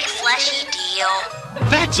 Big fleshy deal.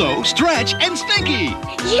 Fatso, Stretch, and Stinky.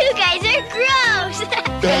 You guys are gross.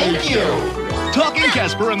 Thank you. Talking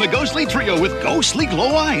Casper and the Ghostly Trio with ghostly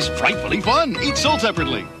glow eyes. Frightfully fun. Each sold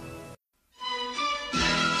separately.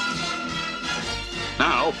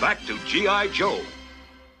 Now back to G.I. Joe.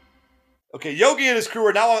 Okay, Yogi and his crew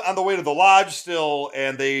are now on the way to the lodge still,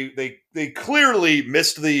 and they clearly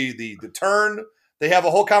missed the turn. They have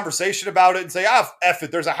a whole conversation about it and say, F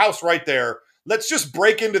it, there's a house right there. Let's just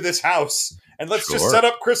break into this house and let's just set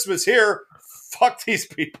up Christmas here. Fuck these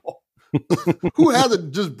people. Who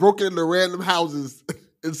hasn't just broken into random houses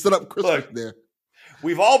and set up Christmas there?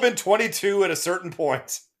 We've all been 22 at a certain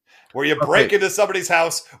point where you break into somebody's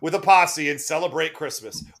house with a posse and celebrate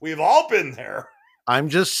Christmas. We've all been there. I'm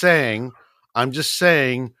just saying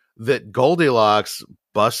that Goldilocks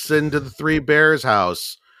busts into the Three Bears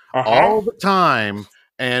house all the time,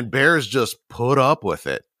 and Bears just put up with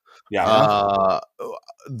it. Yeah.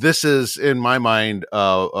 This is, in my mind,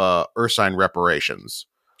 Ursine reparations.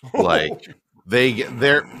 Like they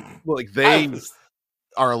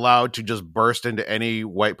are allowed to just burst into any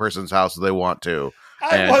white person's house they want to.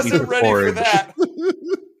 I wasn't ready for that.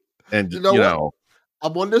 And you know,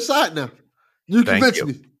 I'm on their side now. You convinced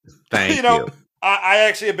me. Thank you. I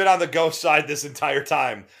actually have been on the ghost side this entire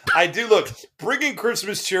time. I do look, bringing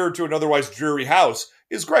Christmas cheer to an otherwise dreary house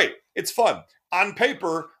is great. It's fun. On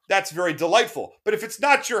paper, that's very delightful. But if it's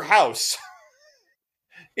not your house,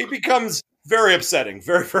 it becomes very upsetting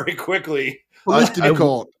very, very quickly. Police to be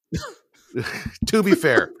called. To be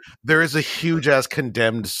fair, there is a huge ass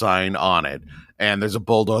condemned sign on it, and there's a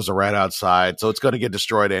bulldozer right outside, so it's going to get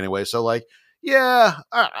destroyed anyway. So, like, yeah,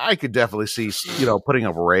 I could definitely see, putting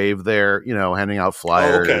up rave there, handing out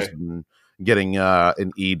flyers and getting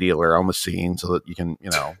an e-dealer on the scene so that you can,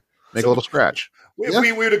 make a little scratch.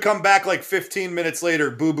 We would have come back like 15 minutes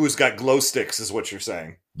later. Boo Boo's got glow sticks, is what you're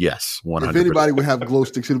saying. Yes, 100%. If anybody would have glow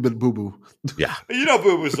sticks, it would have been Boo Boo. Yeah.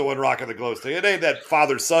 Boo Boo's the one rocking the glow stick. It ain't that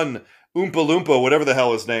father-son Oompa Loompa, whatever the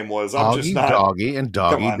hell his name was. I'm just not. Doggy and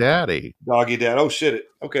Doggy Daddy. Doggy Dad. Oh, shit.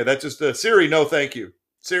 Okay, that's just Siri, no thank you.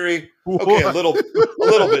 Siri, okay, a little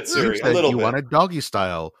bit, Siri. A little bit. You want a doggy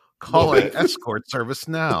style. Call an escort service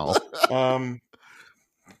now.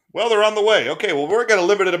 Well, they're on the way. Okay, well, we're got a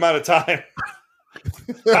limited amount of time.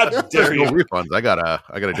 How dare you? No refunds. I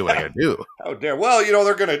gotta do what I gotta do. How dare? Well,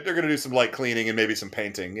 they're gonna do some light cleaning and maybe some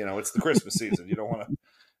painting. It's the Christmas season. You don't want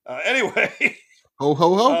to. Anyway. Ho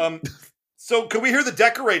ho ho. So can we hear the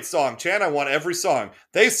Decorate song? Chan, I want every song.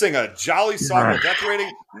 They sing a jolly song of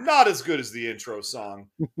decorating. Not as good as the intro song.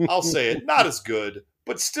 I'll say it. Not as good,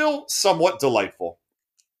 but still somewhat delightful.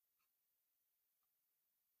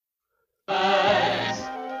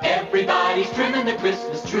 Everybody's trimming the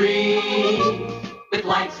Christmas tree with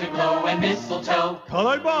lights aglow and mistletoe.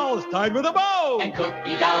 Colored balls tied with a bow. And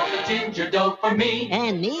cookie dough with ginger dough for me.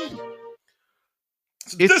 And me.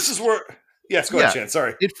 So this is where... Yes, go ahead, Chan.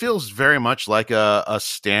 Sorry. It feels very much like a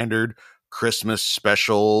standard Christmas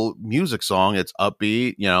special music song. It's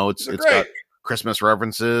upbeat. It's got Christmas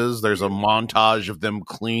references. There's a montage of them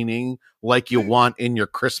cleaning like you want in your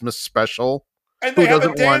Christmas special. And they have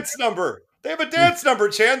a dance number. They have a dance number,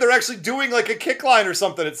 Chan. They're actually doing like a kick line or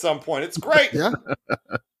something at some point. It's great. Yeah.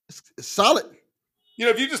 It's solid.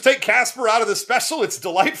 If you just take Casper out of the special, it's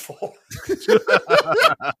delightful. That's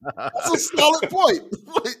a solid point.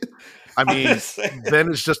 I mean, then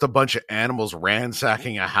it's just a bunch of animals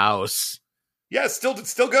ransacking a house. Yeah, it's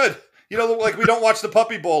still good. Like we don't watch the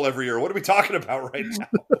Puppy Bowl every year. What are we talking about right now?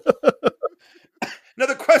 Now,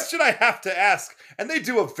 the question I have to ask, and they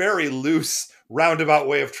do a very loose, roundabout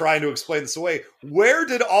way of trying to explain this away. Where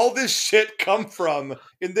did all this shit come from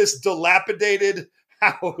in this dilapidated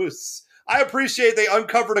house? I appreciate they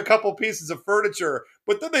uncovered a couple pieces of furniture,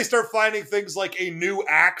 but then they start finding things like a new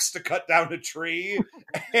axe to cut down a tree,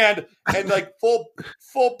 and like full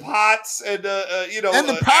pots, and and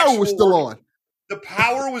the power was still on. The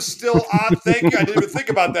power was still on. Thank you. I didn't even think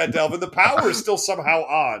about that, Delvin. The power is still somehow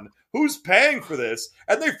on. Who's paying for this?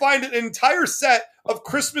 And they find an entire set of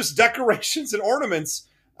Christmas decorations and ornaments.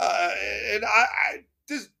 And I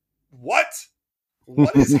just what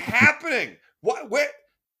is happening? What?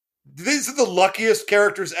 These are the luckiest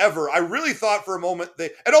characters ever. I really thought for a moment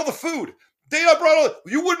and all the food. They brought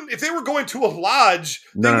you wouldn't, if they were going to a lodge,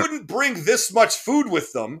 they wouldn't bring this much food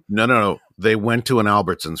with them. No. They went to an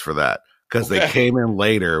Albertsons for that. because they came in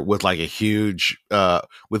later with like a huge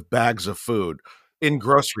with bags of food in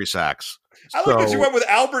grocery sacks. I like that you went with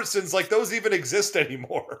Albertsons, like those even exist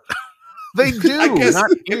anymore. They do. I guess not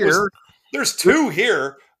here. There's 2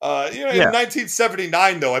 here. In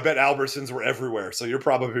 1979, though, I bet Albertsons were everywhere. So you're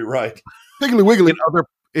probably right. Piggly Wiggly.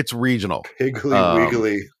 It's regional. Piggly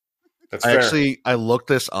Wiggly. That's fair. I looked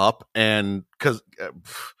this up, and because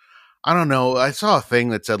I don't know, I saw a thing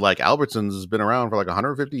that said like Albertsons has been around for like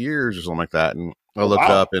 150 years or something like that, and I looked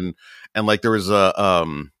up and like there was a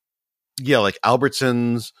like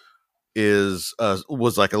Albertsons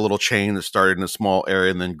was like a little chain that started in a small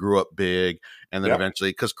area and then grew up big, and then eventually,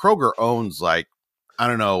 because Kroger owns like, I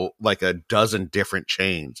don't know, like a dozen different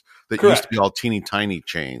chains that used to be all teeny tiny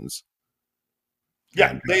chains.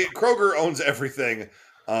 Yeah, Kroger owns everything.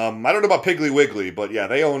 I don't know about Piggly Wiggly, but yeah,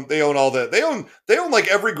 they own all that. They own like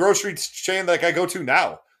every grocery chain that I go to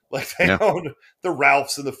now. Like they own the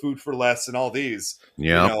Ralphs and the Food for Less and all these.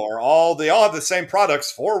 Yeah, they all have the same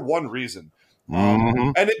products for one reason.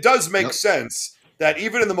 And it does make sense that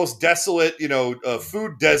even in the most desolate,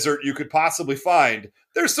 food desert you could possibly find,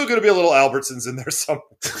 there's still going to be a little Albertsons in there somewhere.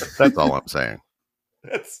 That's all I'm saying.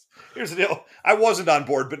 Here's the deal. I wasn't on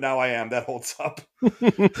board, but now I am. That holds up.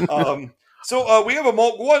 So we have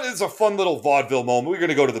one is a fun little vaudeville moment. We're going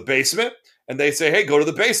to go to the basement, and they say, "Hey, go to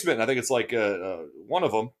the basement." And I think it's like one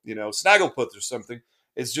of them, Snagglepuss or something.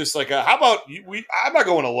 It's just like, how about I'm not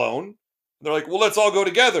going alone. And they're like, "Well, let's all go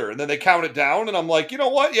together." And then they count it down, and I'm like, you know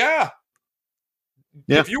what? Yeah.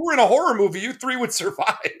 If you were in a horror movie, you 3 would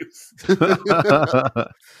survive.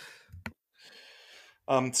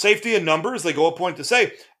 Safety in numbers, they go a point to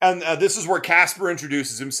say. And this is where Casper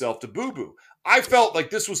introduces himself to Boo Boo. I felt like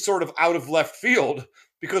this was sort of out of left field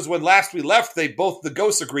because when last we left, the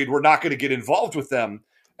ghosts agreed we're not going to get involved with them.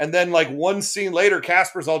 And then like one scene later,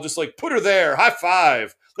 Casper's all just like, put her there, high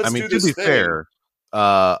five. Let's do this thing. Fair,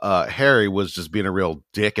 Harry was just being a real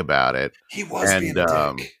dick about it. He was being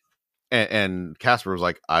a dick. And Casper was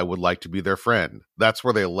like, I would like to be their friend. That's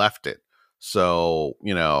where they left it. So,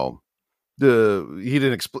 he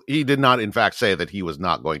did not in fact say that he was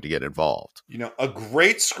not going to get involved. A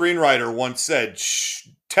great screenwriter once said,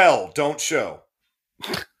 tell, don't show.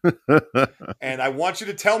 And I want you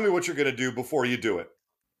to tell me what you're going to do before you do it.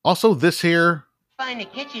 Also, this here. Find the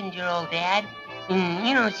kitchen, dear old dad.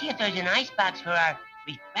 See if there's an icebox for our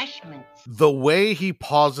refreshments. The way he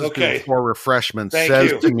pauses before refreshments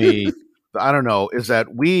says to me, I don't know, is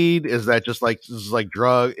that weed? Is that just like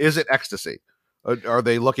drug? Is it ecstasy? Are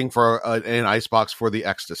they looking for an icebox for the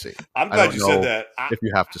ecstasy? I'm glad you said that. If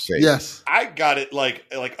you have to say yes, I got it like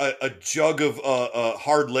a jug of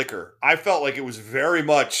hard liquor. I felt like it was very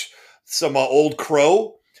much some Old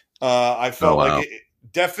Crow. I felt like it,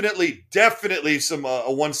 definitely some a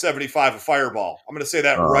 175 of Fireball. I'm going to say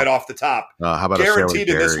that right off the top. How about guaranteed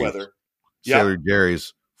in this weather? Sailor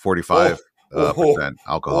Jerry's 45%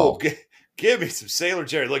 alcohol. Give me some Sailor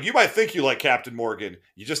Jerry. Look, you might think you like Captain Morgan.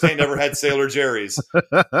 You just ain't never had Sailor Jerry's.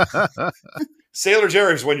 Sailor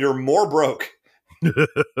Jerry's when you're more broke. I've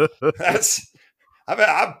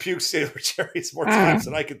puked Sailor Jerry's more times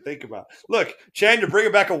than I can think about. Look, Chan, you're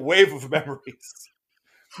bringing back a wave of memories.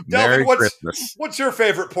 Delvin, what's your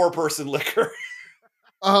favorite poor person liquor?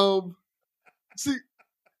 See,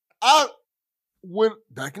 I went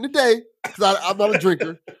back in the day because I'm not a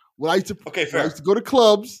drinker. When I used to go to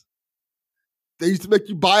clubs, they used to make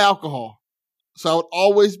you buy alcohol. So I would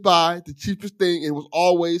always buy the cheapest thing. And it was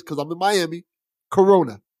always, because I'm in Miami,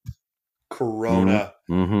 Corona.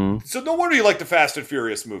 Mm-hmm. So no wonder you like the Fast and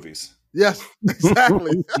Furious movies. Yes,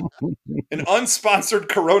 exactly. An unsponsored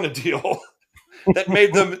Corona deal that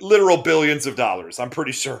made them literal billions of dollars, I'm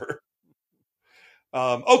pretty sure.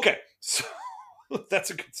 Okay, so that's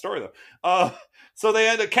a good story, though. So they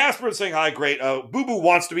had Casper saying, hi, great. Boo Boo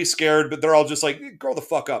wants to be scared, but they're all just like, grow the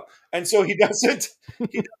fuck up. And so he doesn't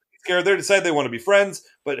get scared. They decide they want to be friends,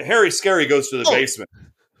 but Harry Scary goes to the basement.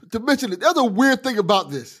 To mention it, there's a weird thing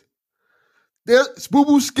about this. Boo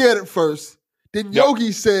Boo's scared at first. Then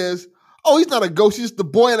Yogi says, oh, he's not a ghost. He's just the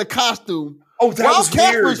boy in a costume. Oh, that was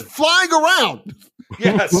Casper's weird. Flying around.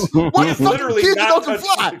 Yes. What the fuck? Kids don't can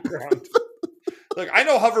fly. Look, I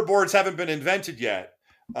know hoverboards haven't been invented yet.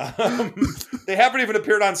 They haven't even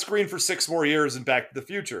appeared on screen for 6 more years in Back to the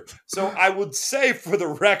Future. So I would say, for the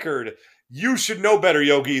record, you should know better,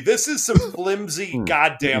 Yogi. This is some flimsy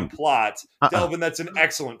goddamn plot. Delvin, that's an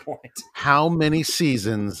excellent point. How many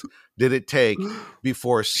seasons did it take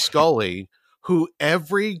before Scully, who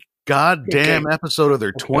every goddamn episode of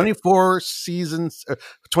their 24 seasons,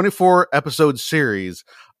 24 episode series,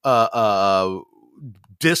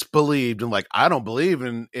 disbelieved and like, I don't believe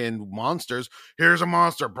in monsters. Here's a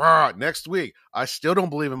monster. Brah. Next week, I still don't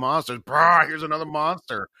believe in monsters. Brah. Here's another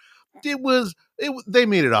monster. They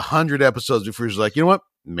made it 100 episodes before he's like, you know what?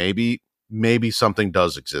 Maybe something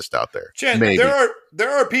does exist out there. Chan, there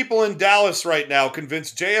are people in Dallas right now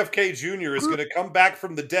convinced JFK Jr. is going to come back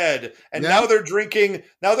from the dead, and now they're drinking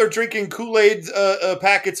Kool-Aid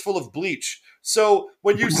packets full of bleach. So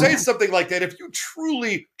when you say something like that, if you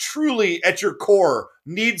truly at your core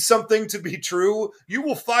need something to be true, you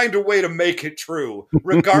will find a way to make it true,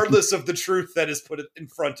 regardless of the truth that is put in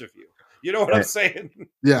front of you. You know what I'm saying?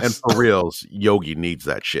 Yes. And for reals, Yogi needs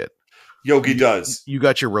that shit. Yogi does. You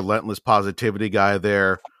got your relentless positivity guy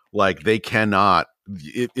there. Like, they cannot,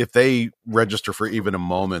 if they register for even a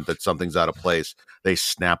moment that something's out of place, they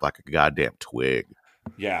snap like a goddamn twig.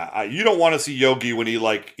 Yeah, you don't want to see Yogi when he,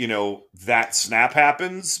 like, you know, that snap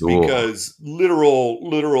happens, because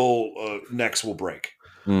literal necks will break.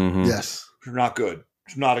 Mm-hmm. Yes. Not good.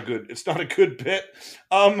 It's not a good bit.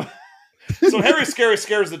 So Harry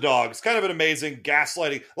scares the dog. It's kind of an amazing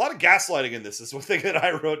gaslighting. A lot of gaslighting in this is one thing that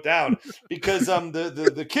I wrote down, because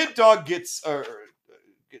the kid dog gets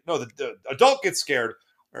the adult gets scared.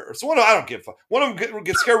 I don't give a fuck. One of them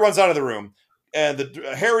gets scared, runs out of the room, and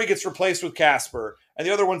Harry gets replaced with Casper, and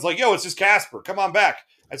the other one's like, "Yo, it's just Casper. Come on back."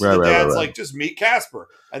 And so the dad's like, "Just meet Casper,"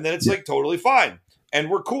 and then it's like totally fine, and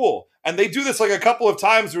we're cool. And they do this like a couple of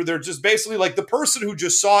times where they're just basically like the person who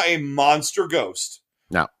just saw a monster ghost.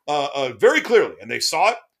 No. Very clearly. And they saw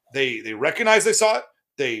it. They recognized they saw it.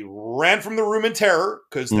 They ran from the room in terror,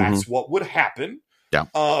 because that's what would happen. Yeah.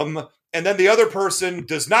 And then the other person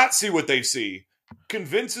does not see what they see,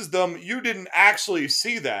 convinces them you didn't actually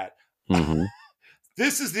see that. Mm-hmm.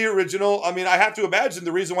 This is the original. I mean, I have to imagine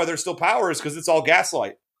the reason why there's still power is because it's all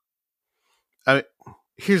gaslight.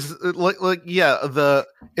 Here's and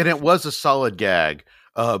it was a solid gag.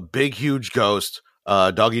 Big, huge ghost.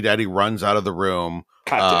 Doggy Daddy runs out of the room.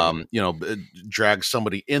 Drags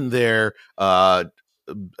somebody in there. Harry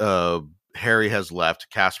has left.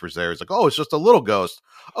 Casper's there. He's like, oh, it's just a little ghost.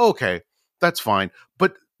 Okay, that's fine.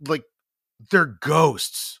 But like, they're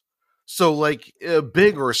ghosts. So like,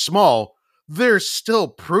 big or small, there's still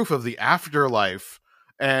proof of the afterlife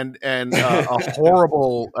and a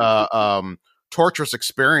horrible, torturous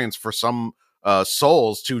experience for some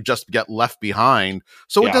souls to just get left behind.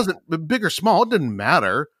 So it doesn't, big or small, it didn't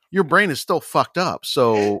matter. Your brain is still fucked up.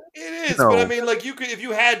 So it is, but I mean, like, you could, if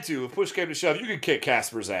you had to, if push came to shove, you could kick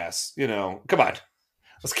Casper's ass. You know, come on,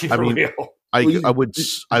 let's keep it real.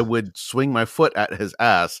 I would swing my foot at his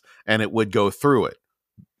ass, and it would go through it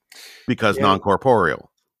because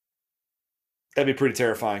non-corporeal. That'd be pretty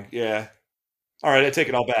terrifying. Yeah. All right, I take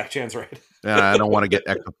it all back. Chan's right. Yeah, I don't want to get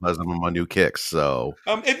ectoplasm on my new kicks. So,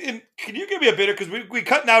 and can you give me a bit, because we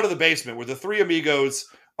cut out of the basement where the three amigos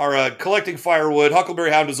are collecting firewood. Huckleberry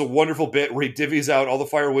Hound does a wonderful bit where he divvies out all the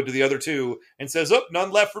firewood to the other two and says, "Oh, none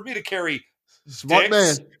left for me to carry." Smart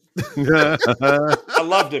man. I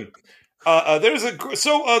loved him.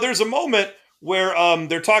 There's a moment where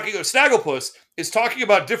they're talking. Snagglepuss is talking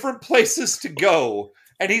about different places to go,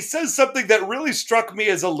 and he says something that really struck me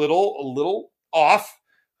as a little off.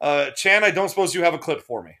 Chan, I don't suppose you have a clip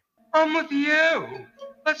for me. I'm with you.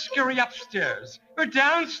 Let's scurry upstairs, or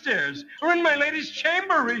downstairs, or in my lady's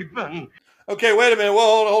chamber even. Okay, wait a minute.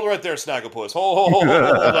 Whoa, hold right there, Snagglepuss. Hold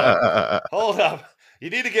up. Hold up.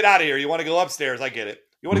 You need to get out of here. You want to go upstairs. I get it.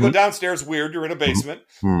 You want to go downstairs, weird. You're in a basement.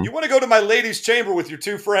 You want to go to my lady's chamber with your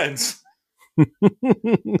two friends. I'm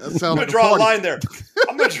going to draw a line there.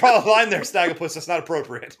 Snagglepuss. That's not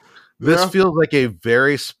appropriate. This feels like a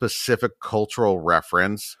very specific cultural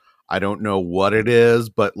reference. I don't know what it is,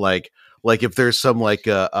 but like if there's some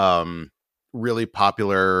really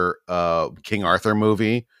popular King Arthur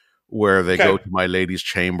movie where they go to my lady's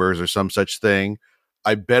chambers or some such thing,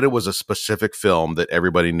 I bet it was a specific film that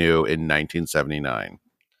everybody knew in 1979.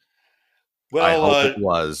 Well, I hope it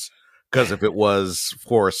was, because if it was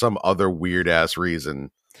for some other weird ass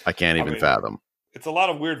reason, I can't even fathom. It's a lot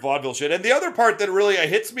of weird vaudeville shit. And the other part that really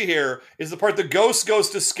hits me here is the part the ghost goes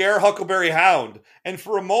to scare Huckleberry Hound. And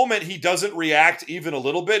for a moment, he doesn't react even a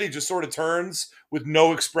little bit. He just sort of turns with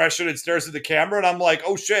no expression and stares at the camera. And I'm like,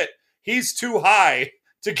 oh shit, he's too high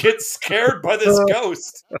to get scared by this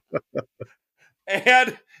ghost.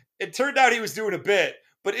 And it turned out he was doing a bit.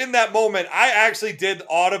 But in that moment, I actually did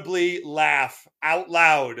audibly laugh out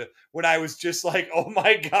loud when I was just like, oh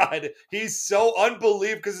my God, he's so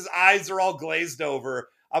unbelievable, because his eyes are all glazed over.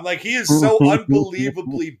 I'm like, he is so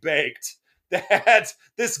unbelievably baked that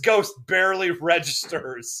this ghost barely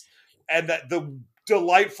registers. And that the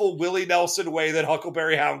delightful Willie Nelson way that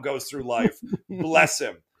Huckleberry Hound goes through life, bless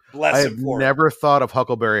him. Bless I him have for never thought of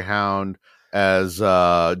Huckleberry Hound as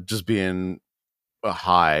just being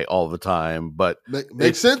high all the time, but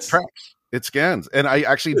makes sense. Tracks. It scans, and I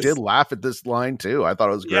actually did laugh at this line too. I thought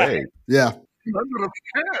it was great. Yeah. I'm gonna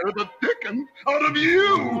scare the dickens out of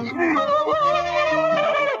you.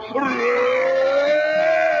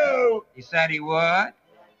 He said he would,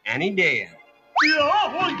 and he did. Yeah,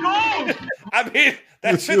 I mean,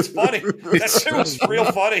 that shit's funny. That shit was real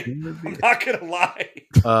funny. I'm not gonna lie.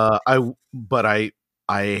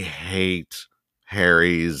 I hate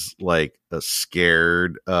Harry's like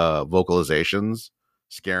scared vocalizations,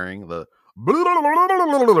 scaring the. Look,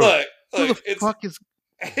 it's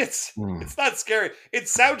not scary. It's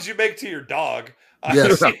sounds you make to your dog.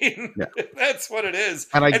 Yes. I mean, that's what it is,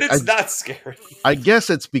 and it's not scary. I guess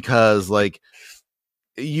it's because like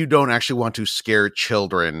you don't actually want to scare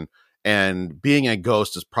children, and being a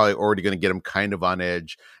ghost is probably already going to get them kind of on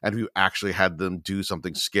edge. And if you actually had them do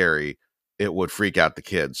something scary, it would freak out the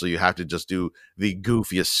kids. So you have to just do the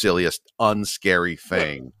goofiest, silliest, unscary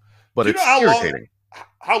thing. But it's irritating.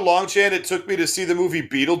 How long, Chan, it took me to see the movie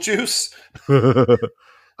Beetlejuice?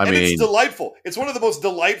 I mean, it's delightful. It's one of the most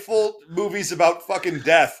delightful movies about fucking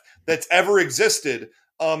death that's ever existed.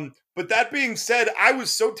 But that being said, I was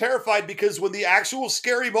so terrified because when the actual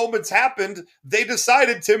scary moments happened, they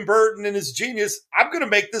decided, Tim Burton and his genius, I'm going to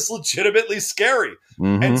make this legitimately scary.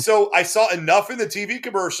 Mm-hmm. And so I saw enough in the TV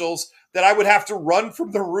commercials that I would have to run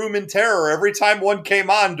from the room in terror every time one came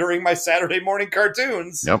on during my Saturday morning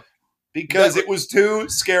cartoons. Yep. Because it was too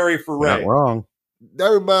scary for Ray. Not wrong. That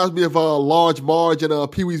reminds me of Large Marge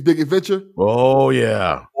and Pee-wee's Big Adventure. Oh,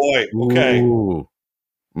 yeah. Boy, okay.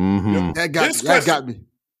 Mm-hmm. That got me.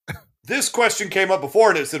 This question came up before,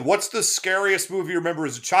 and it said, what's the scariest movie you remember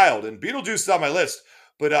as a child? And Beetlejuice is on my list.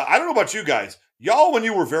 But I don't know about you guys. Y'all, when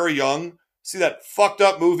you were very young, see that fucked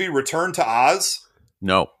up movie, Return to Oz?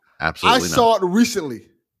 No, absolutely not. I saw it recently.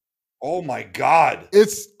 Oh, my God.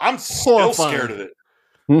 I'm horrifying. Still scared of it.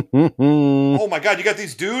 Oh, my God. You got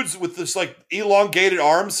these dudes with this, like, elongated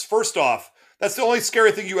arms. First off, that's the only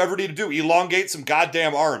scary thing you ever need to do. Elongate some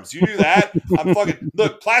goddamn arms. You do that, I'm fucking...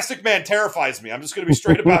 Look, Plastic Man terrifies me. I'm just going to be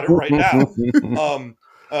straight about it right now.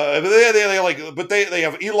 But they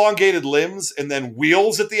have elongated limbs and then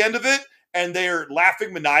wheels at the end of it, and they're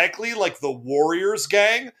laughing maniacally like the Warriors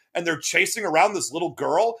gang, and they're chasing around this little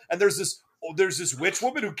girl, and there's this witch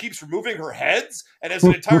woman who keeps removing her heads and has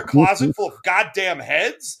an entire closet full of goddamn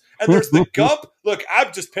heads, and there's the Gump. Look,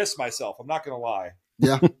 I've just pissed myself. I'm not going to lie.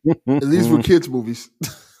 Yeah. And these were kids' movies.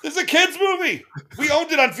 This is a kids' movie. We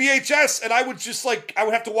owned it on VHS, and I would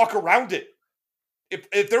have to walk around it.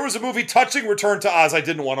 If there was a movie touching Return to Oz, I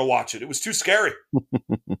didn't want to watch it. It was too scary.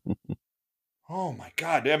 Oh, my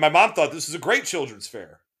God. And my mom thought this was a great children's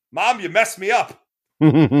fair. Mom, you messed me up.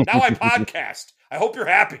 Now I podcast. I hope you're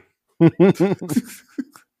happy.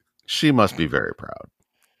 She must be very proud.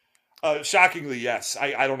 Shockingly, yes.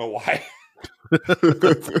 I don't know why.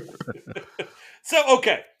 So,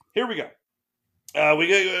 okay, here we go.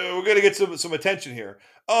 We're going to get some attention here.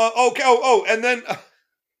 Okay. And then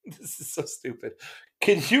this is so stupid.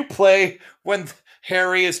 Can you play when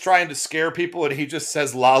Harry is trying to scare people and he just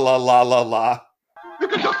says la la la la la? You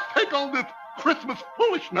can just take all this Christmas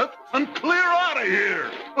foolishness and clear out of here.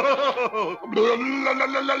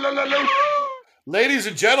 Ladies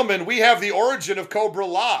and gentlemen, we have the origin of Cobra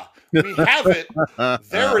La. We have it.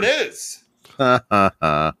 There it is.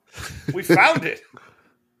 We found it.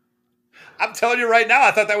 I'm telling you right now,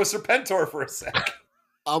 I thought that was Serpentor for a sec.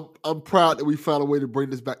 I'm proud that we found a way to bring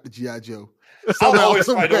this back to G.I. Joe. I'll always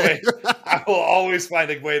find a way. I will always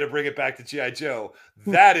find a way to bring it back to G.I. Joe.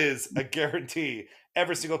 That is a guarantee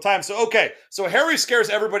every single time. So, okay. So Harry scares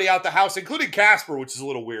everybody out the house, including Casper, which is a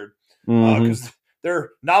little weird because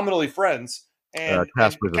they're nominally friends. And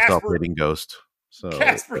Casper's a self-hating ghost. So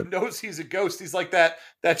Casper knows he's a ghost. He's like that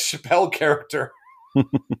Chappelle character.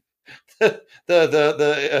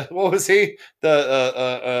 the what was he?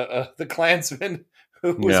 The Klansman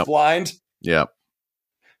who was blind. Yeah.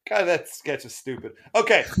 God, that sketch is stupid.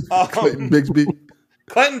 Okay. Clinton Bigsby.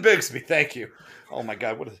 Clinton Bigsby, thank you. Oh my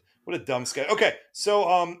God, what a dumb sketch. Okay,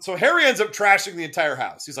 so Harry ends up trashing the entire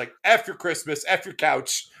house. He's like, F your Christmas, F your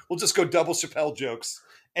couch. We'll just go double Chappelle jokes.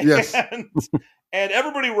 And, yes. And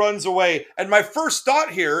everybody runs away. And my first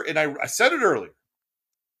thought here, and I said it earlier,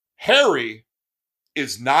 Harry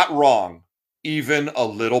is not wrong even a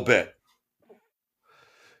little bit.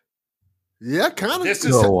 Yeah, kind of. It's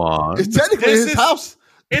technically his house.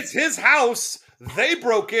 It's his house. They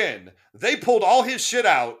broke in. They pulled all his shit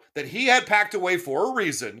out that he had packed away for a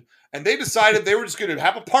reason, and they decided they were just going to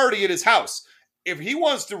have a party at his house. If he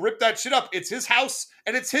wants to rip that shit up, it's his house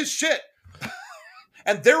and it's his shit.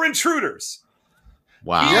 and they're intruders.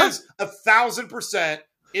 Wow. He is 1,000%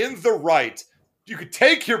 in the right. You could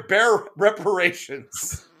take your bare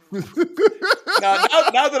reparations. now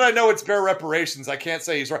that I know it's bare reparations, I can't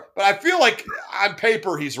say he's right. But I feel like on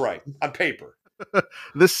paper, he's right. On paper.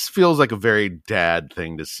 This feels like a very dad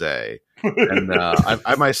thing to say. And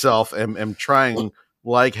I myself am trying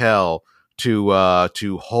like hell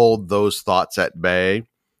to hold those thoughts at bay.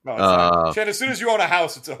 No, Shannon, as soon as you own a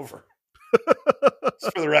house, it's over.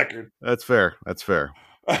 Just for the record. That's fair.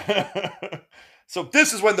 So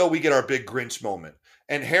this is when, though, we get our big Grinch moment.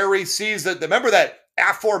 And Harry sees that, remember that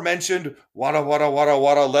aforementioned wada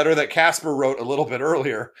letter that Casper wrote a little bit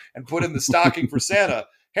earlier and put in the stocking for Santa.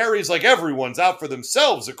 Harry's like, everyone's out for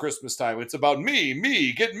themselves at Christmas time. It's about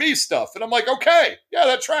me, get me stuff. And I'm like, okay, yeah,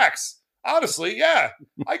 that tracks. Honestly, yeah,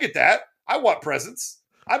 I get that. I want presents.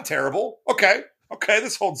 I'm terrible. Okay,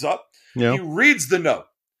 this holds up. Yep. He reads the note,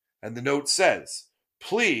 and the note says,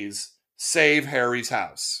 please save Harry's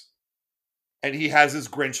house. And he has his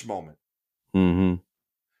Grinch moment. Mm-hmm.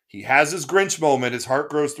 He has his Grinch moment. His heart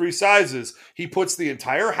grows 3 sizes. He puts the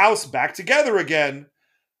entire house back together again.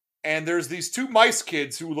 And there's these 2 mice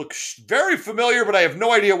kids who look very familiar, but I have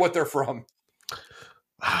no idea what they're from.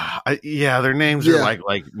 Their names are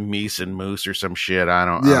like Meese and Moose or some shit. I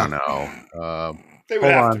don't know. They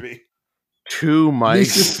would have to be. 2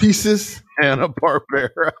 mice. Mice pieces.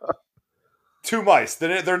 Hanna-Barbera. 2 mice.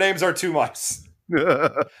 Their names are 2 mice.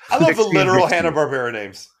 I love the literal Hanna-Barbera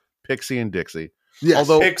names. Pixie and Dixie. Yes.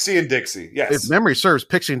 Although Pixie and Dixie, yes. If memory serves,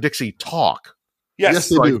 Pixie and Dixie talk. Yes,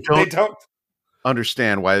 they do. They don't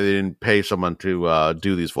understand why they didn't pay someone to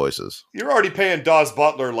do these voices. You're already paying Dawes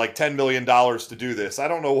Butler like $10 million to do this. I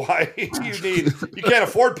don't know why you can't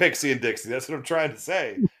afford Pixie and Dixie. That's what I'm trying to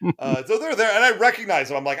say. So they're there, and I recognize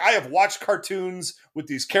them. I'm like, I have watched cartoons with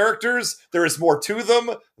these characters. There is more to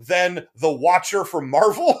them than the Watcher from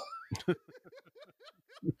Marvel.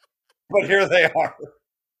 But here they are.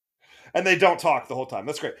 And they don't talk the whole time.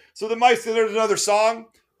 That's great. So the mice, there's another song.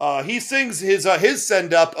 He sings his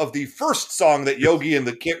send-up of the first song that Yogi and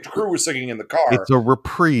the crew were singing in the car. It's a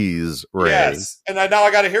reprise, Ray. Yes. And now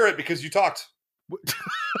I got to hear it because you talked.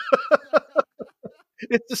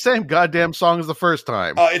 It's the same goddamn song as the first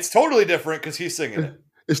time. It's totally different because he's singing it.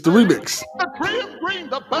 It's the remix. The tree is green,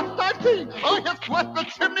 the best I've seen. I have swept the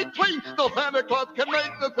chimney clean. The Santa Claus can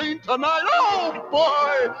make the scene tonight. Oh,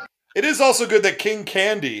 boy! It is also good that King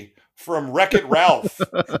Candy from Wreck-It Ralph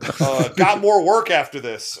got more work after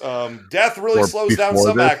this. Death really slows down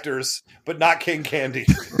some actors, but not King Candy.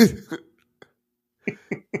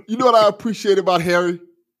 You know what I appreciate about Harry?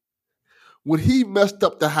 When he messed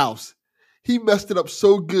up the house, he messed it up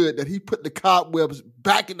so good that he put the cobwebs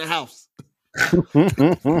back in the house. You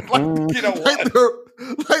know what?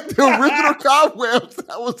 Like the original cobwebs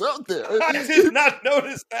that was up there. I did not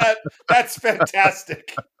notice that. That's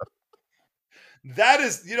fantastic. That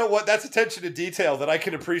is, you know what? That's attention to detail that I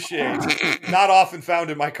can appreciate. Not often found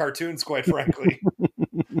in my cartoons, quite frankly.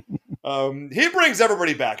 He brings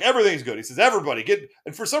everybody back. Everything's good. He says, everybody get,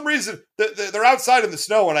 and for some reason, they're outside in the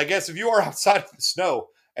snow. And I guess if you are outside in the snow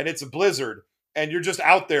and it's a blizzard and you're just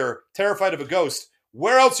out there terrified of a ghost,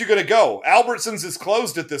 where else are you going to go? Albertsons is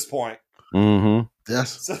closed at this point. Mm-hmm.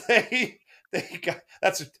 Yes. So they got,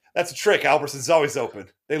 that's a trick. Albertsons is always open.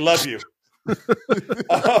 They love you.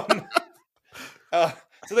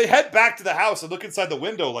 So they head back to the house and look inside the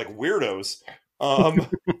window like weirdos.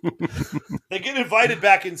 They get invited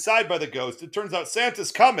back inside by the ghost. It turns out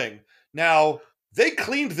Santa's coming. Now, they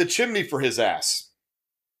cleaned the chimney for his ass.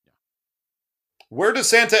 Where does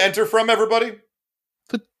Santa enter from, everybody?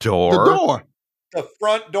 The door. The door. The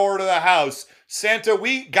front door to the house. Santa,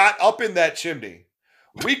 we got up in that chimney.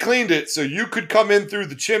 We cleaned it so you could come in through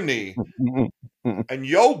the chimney. And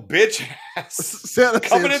yo, bitch ass Santa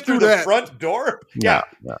coming in through the front door? Yeah.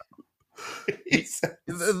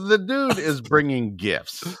 The dude is bringing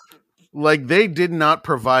gifts. Like, they did not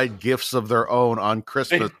provide gifts of their own on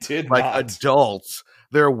Christmas. They did like not. Adults.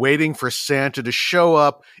 They're waiting for Santa to show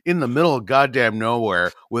up in the middle of goddamn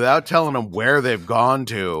nowhere without telling them where they've gone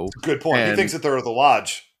to. Good point. He thinks that they're at the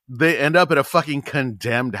lodge. They end up at a fucking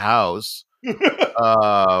condemned house.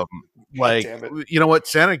 Like, you know what?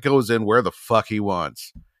 Santa goes in where the fuck he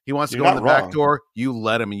wants. He wants to go in the back door. You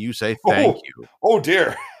let him and you say thank you. Oh,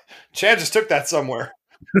 dear. Chan just took that somewhere.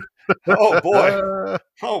 Oh, boy.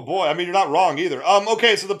 Oh, boy. I mean, you're not wrong either.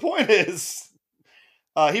 Okay, so the point is,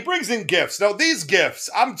 he brings in gifts. Now, these gifts,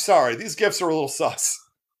 I'm sorry, these gifts are a little sus.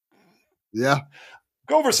 Yeah.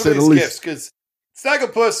 Go over some of these gifts, because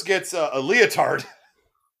Snagglepuss gets a leotard.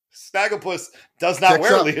 Snagglepuss does not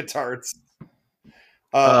wear leotards.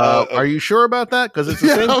 Are you sure about that? Because it's the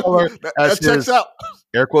same color as that checks out.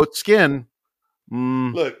 Air quote skin.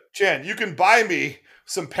 Look, Jen, you can buy me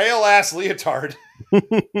some pale ass leotard.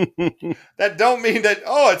 That don't mean that.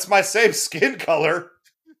 Oh, it's my same skin color,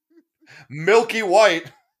 milky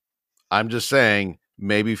white. I'm just saying.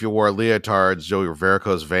 Maybe if you wore leotards, your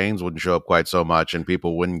varicose veins wouldn't show up quite so much, and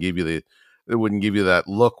people wouldn't give you that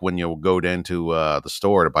look when you go into the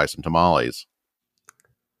store to buy some tamales.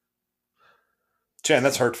 Jen,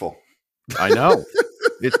 that's hurtful. I know.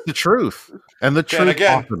 It's the truth. And the truth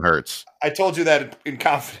often hurts. I told you that in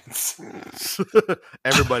confidence.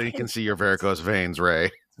 Everybody can see your varicose veins, Ray.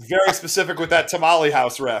 Very specific with that tamale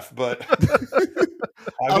house ref, but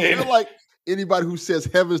I feel like anybody who says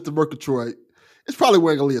heavens to Murgatroyd is probably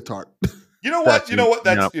wearing a leotard. You know what?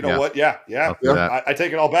 Yeah. I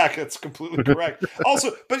take it all back. That's completely correct.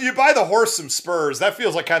 Also, but you buy the horse some spurs. That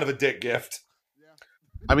feels like kind of a dick gift.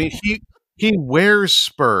 I mean, he wears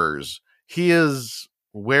spurs. He is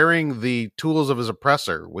wearing the tools of his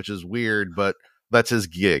oppressor, which is weird, but that's his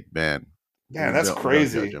gig, man. Man, that's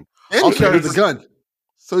crazy. And he carries a gun,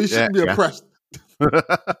 so he shouldn't be oppressed.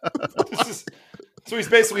 So he's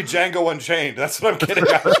basically Django Unchained. That's what I'm getting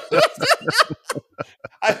at.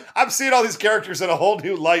 I'm seeing all these characters in a whole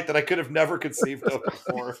new light that I could have never conceived of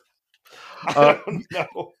before. I don't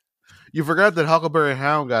know. You forgot that Huckleberry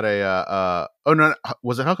Hound got a. Oh no,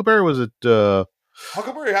 was it Huckleberry? Or was it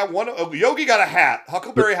Huckleberry Hound? Yogi got a hat.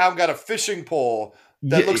 Huckleberry Hound got a fishing pole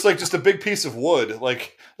that looks like just a big piece of wood,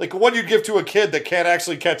 like one you'd give to a kid that can't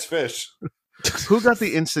actually catch fish. Who got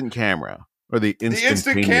the instant camera or the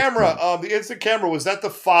instant camera? The instant camera, was that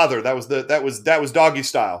the father? That was Doggy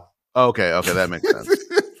Style. Okay, that makes sense.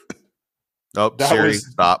 Oh, Siri,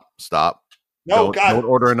 stop. No, God, don't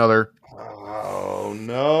order another. Oh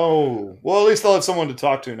no. Well, at least they'll have someone to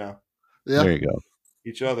talk to now. Yeah, there you go.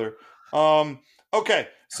 Each other. Okay,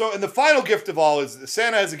 so and the final gift of all is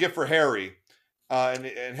Santa has a gift for Harry, and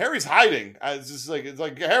Harry's hiding. It's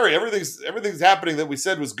like Harry, everything's happening that we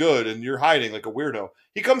said was good, and you're hiding like a weirdo.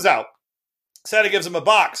 He comes out. Santa gives him a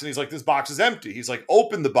box, and he's like, "This box is empty." He's like,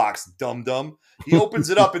 "Open the box, dum-dum." He opens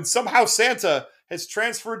it up, and somehow Santa has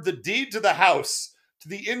transferred the deed to the house to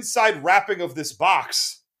the inside wrapping of this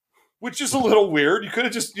box, which is a little weird. You could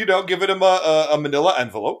have just, given him a manila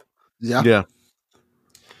envelope. Yeah.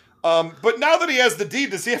 But now that he has the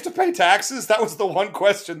deed, does he have to pay taxes? That was the one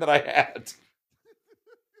question that I had.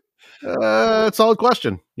 Solid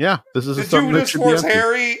question. Yeah, this is. Did you just force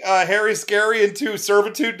Harry Scary into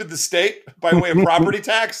servitude to the state by way of property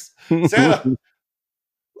tax? Santa,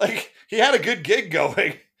 he had a good gig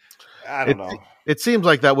going. I don't know. It seems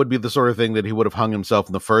like that would be the sort of thing that he would have hung himself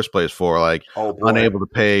in the first place for, unable to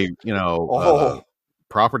pay,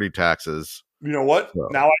 property taxes. You know what? So.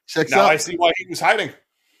 Now I see why he was hiding.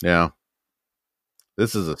 Yeah.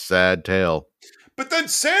 This is a sad tale. But then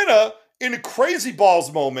Santa, in a crazy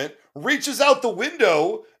balls moment, reaches out the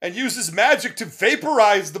window and uses magic to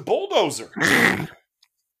vaporize the bulldozer.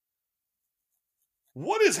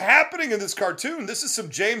 What is happening in this cartoon? This is some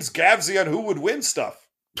James Gavsey on Who Would Win stuff.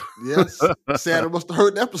 Yes. Santa must have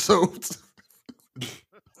heard episodes.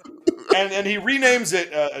 and he renames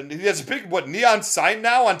it. He has a big neon sign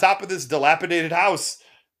now on top of this dilapidated house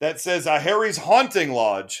that says Harry's Haunting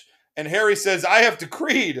Lodge. And Harry says, "I have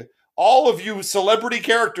decreed all of you celebrity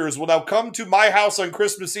characters will now come to my house on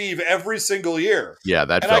Christmas Eve every single year." Yeah,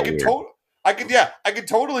 that felt weird. I could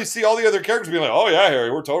totally see all the other characters being like, "Oh yeah, Harry,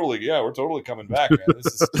 we're totally coming back, man.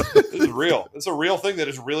 This is real. It's a real thing that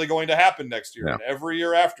is really going to happen next year and every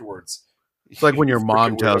year afterwards." It's like when your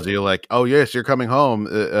mom tells you, like, "Oh yes, you're coming home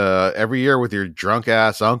every year with your drunk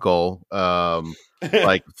ass uncle."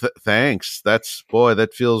 Thanks. That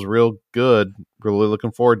feels real good. Really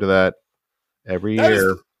looking forward to that every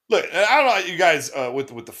year. Look, I don't know about you guys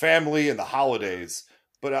with the family and the holidays,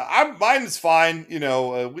 but mine is fine.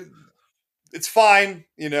 It's fine,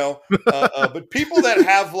 but people that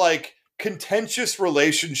have contentious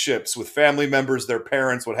relationships with family members, their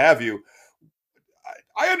parents, what have you,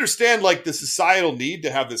 I understand the societal need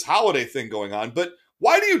to have this holiday thing going on, but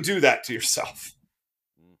why do you do that to yourself?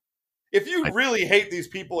 If you really hate these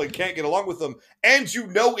people and can't get along with them, and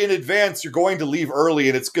in advance you're going to leave early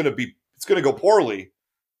and it's going to go poorly,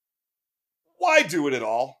 why do it at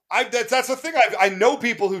all? That's the thing. I know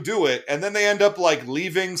people who do it, and then they end up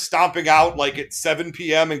leaving, stomping out at 7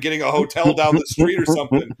 p.m. and getting a hotel down the street or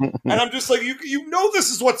something. And I'm just like, you know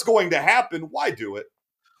this is what's going to happen. Why do it?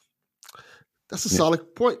 That's a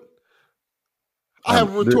solid point. I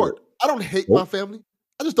have a retort. I don't hate my family.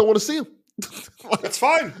 I just don't want to see them. That's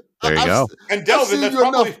fine. There you go. And Delvin, that's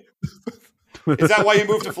probably Is that why you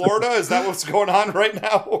moved to Florida? Is that what's going on right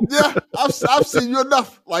now? Yeah, I've seen you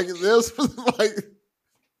enough. Like there's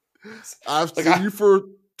I've seen you for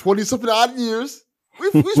 20-something odd years.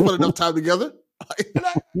 We spent enough time together.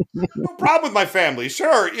 No problem with my family.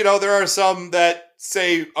 Sure, there are some that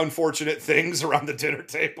say unfortunate things around the dinner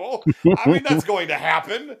table. I mean, that's going to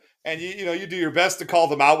happen. And you do your best to call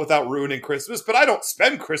them out without ruining Christmas, but I don't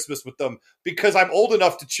spend Christmas with them because I'm old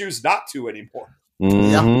enough to choose not to anymore.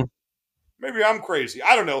 Mm-hmm. Yeah. Maybe I'm crazy.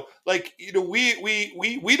 I don't know. Like,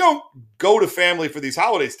 we don't go to family for these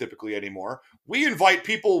holidays typically anymore. We invite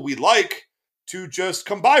people we like to just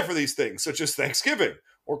come by for these things, such as Thanksgiving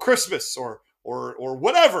or Christmas or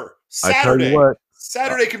whatever. Saturday.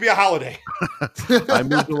 Saturday can be a holiday. I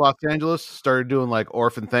moved to Los Angeles, started doing like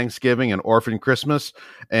Orphan Thanksgiving and Orphan Christmas,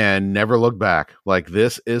 and never looked back. Like,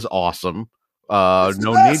 this is awesome. No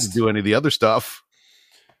need to do any of the other stuff.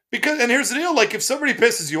 And here's the deal: like, if somebody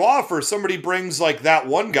pisses you off, or somebody brings like that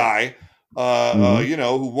one guy,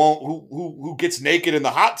 who gets naked in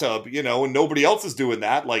the hot tub, and nobody else is doing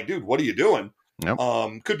that, like, dude, what are you doing? Yep.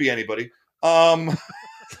 Could be anybody. But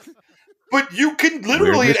you can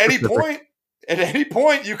literally at any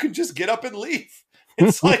point, you can just get up and leave.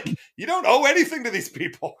 It's like, you don't owe anything to these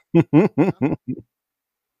people. And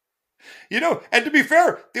to be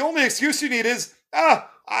fair, the only excuse you need is,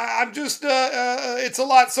 I'm just, it's a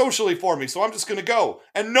lot socially for me, so I'm just going to go.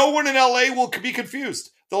 And no one in LA will be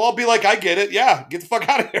confused. They'll all be like, I get it. Yeah, get the fuck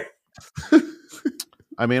out of here.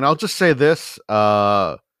 I mean, I'll just say this.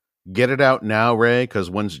 Get it out now, Ray,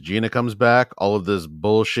 because once Gina comes back, all of this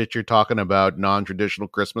bullshit you're talking about, non-traditional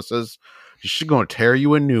Christmases, she's going to tear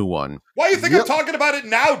you a new one. Why do you think I'm talking about it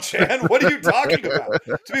now, Chan? What are you talking about?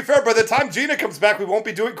 To be fair, by the time Gina comes back, we won't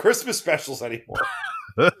be doing Christmas specials anymore.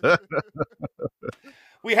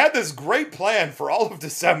 We had this great plan for all of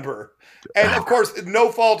December. And, of course,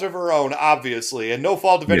 no fault of her own, obviously, and no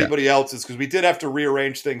fault of anybody else's, because we did have to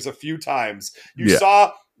rearrange things a few times. You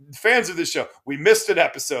saw, fans of this show, we missed an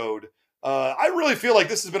episode. I really feel like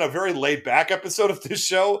this has been a very laid-back episode of this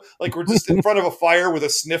show. Like, we're just in front of a fire with a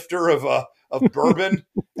snifter of bourbon,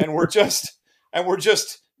 and we're just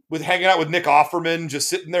with hanging out with Nick Offerman, just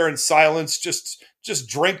sitting there in silence, just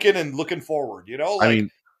drinking and looking forward. Like, I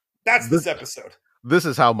mean, that's this episode. This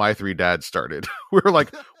is how My Three Dads started. We were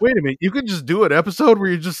like, wait a minute, you can just do an episode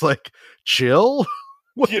where you just like chill?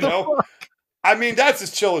 Fuck? I mean, that's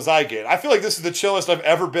as chill as I get. I feel like this is the chillest I've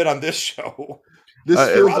ever been on this show. This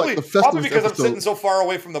feels like the festive probably because episode. I'm sitting so far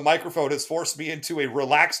away from the microphone has forced me into a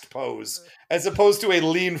relaxed pose as opposed to a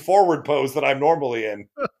lean forward pose that I'm normally in.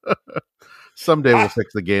 Someday we'll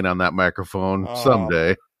fix the gain on that microphone.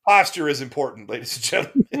 Someday. Posture is important, ladies and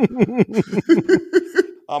gentlemen.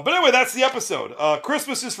 But anyway, that's the episode.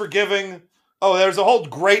 Christmas is forgiving. Oh, there's a whole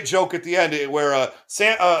great joke at the end where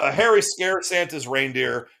Harry scares Santa's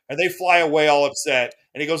reindeer and they fly away all upset.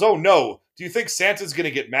 And he goes, "Oh no, do you think Santa's going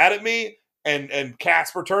to get mad at me?" And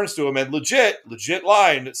Casper turns to him and legit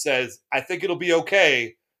line that says, "I think it'll be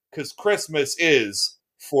okay because Christmas is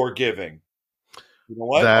forgiving." You know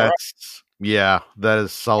what? Yeah, that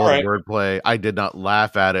is solid wordplay. I did not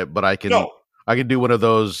laugh at it, but I can do one of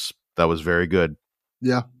those. That was very good.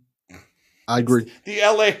 Yeah, I agree. The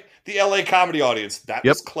LA comedy audience. That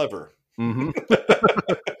was clever. Mm-hmm.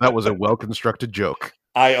 That was a well-constructed joke.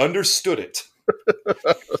 I understood it.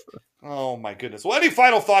 Oh my goodness. Well, any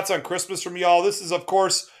final thoughts on Christmas from y'all? This is, of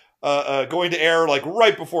course, going to air like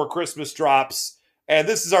right before Christmas drops. And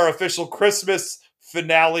this is our official Christmas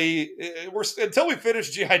finale. Until we finish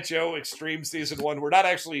G.I. Joe Extreme Season 1, we're not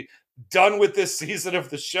actually done with this season of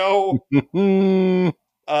the show.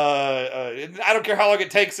 I don't care how long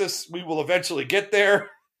it takes us. We will eventually get there.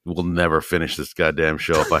 We'll never finish this goddamn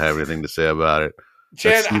show if I have anything to say about it.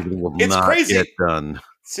 Chan, it's crazy. Get done.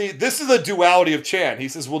 See, this is the duality of Chan. He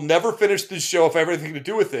says, we'll never finish this show if I have anything to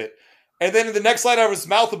do with it. And then in the next line out of his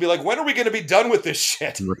mouth will be like, when are we going to be done with this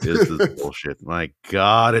shit? What is this bullshit? My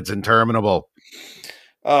God, it's interminable.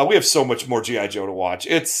 We have so much more G.I. Joe to watch.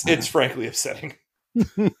 It's frankly upsetting.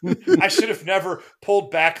 I should have never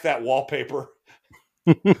pulled back that wallpaper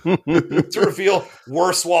to reveal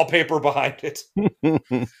worse wallpaper behind it.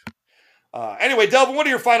 Anyway, Delvin, what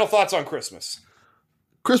are your final thoughts on Christmas?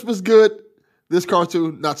 Christmas good. This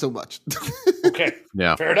cartoon, not so much. Okay.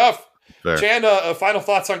 Yeah. Fair enough. Fair. Chan, final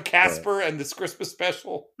thoughts on Casper and this Christmas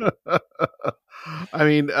special? I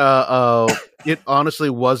mean, it honestly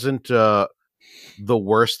wasn't the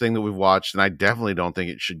worst thing that we've watched, and I definitely don't think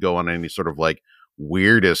it should go on any sort of like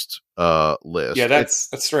weirdest list. Yeah, that's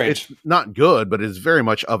strange. It's not good, but it's very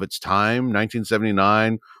much of its time.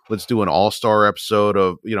 1979. Let's do an all-star episode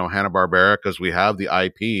of Hanna-Barbera because we have the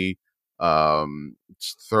IP.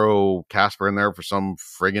 Throw Casper in there for some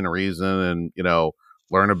friggin' reason,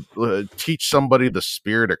 and teach somebody the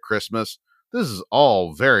spirit of Christmas. This is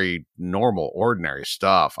all very normal, ordinary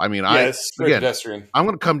stuff. I mean, it's pedestrian. I'm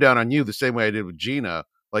going to come down on you the same way I did with Gina.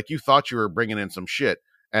 Like, you thought you were bringing in some shit,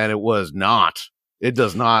 and it was not. It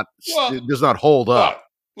does not. It does not hold up.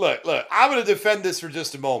 Look. I'm going to defend this for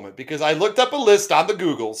just a moment because I looked up a list on the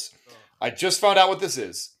Googles. I just found out what this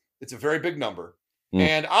is. It's a very big number,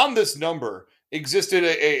 and on this number existed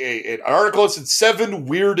an article that said 7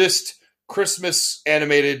 weirdest Christmas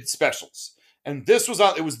animated specials. And this was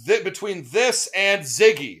on. It was between this and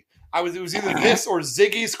Ziggy. It was either this or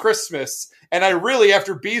Ziggy's Christmas. And I really,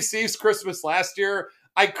 after BC's Christmas last year,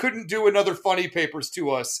 I couldn't do another Funny Papers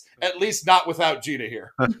to us. At least not without Gina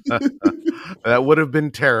here. That would have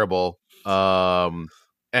been terrible.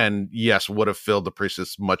 And yes, would have filled the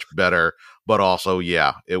priestess much better. But also,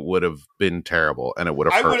 yeah, it would have been terrible, and it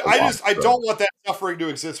would have hurt. I don't want that suffering to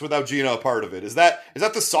exist without Gina a part of it. Is that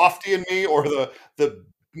the softy in me or the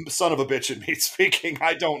son of a bitch in me speaking?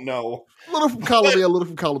 I don't know. A little from column A, a little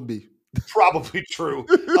from column B. Probably true.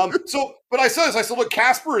 But I said this. I said, look,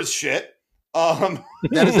 Casper is shit. That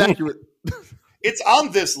is accurate. It's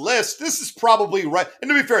on this list. This is probably right. And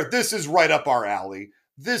to be fair, this is right up our alley.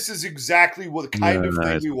 This is exactly what kind of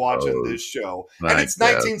thing we watch on this show. And it's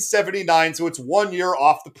 1979, so it's 1 year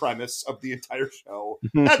off the premise of the entire show.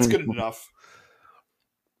 That's good enough.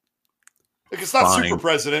 Like, it's not Super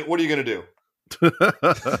President. What are you going to do?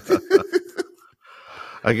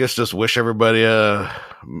 I guess just wish everybody a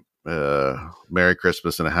Merry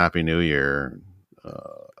Christmas and a Happy New Year,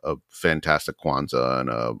 a fantastic Kwanzaa and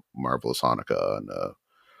a marvelous Hanukkah and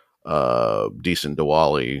a decent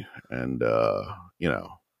Diwali, and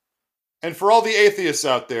And for all the atheists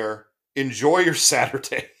out there, enjoy your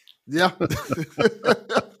Saturday. Yeah.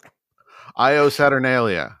 Io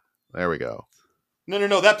Saturnalia. There we go.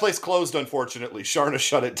 No. That place closed, unfortunately. Sharna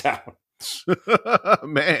shut it down.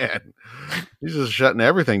 Man, he's just shutting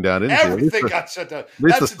everything down, isn't Everything got shut down.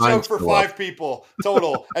 That's a joke for 5 people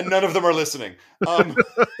total, and none of them are listening. We got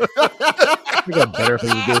better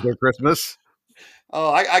things to do with their Christmas.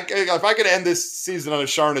 Oh, if I could end this season on a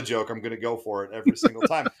Sharna joke, I'm going to go for it every single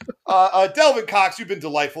time. Delvin Cox, you've been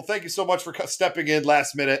delightful. Thank you so much for stepping in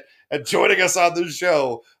last minute and joining us on the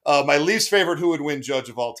show. My least favorite Who Would Win judge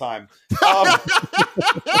of all time.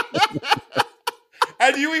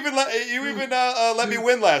 And you even let me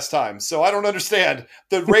win last time, so I don't understand.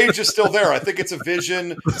 The rage is still there. I think it's a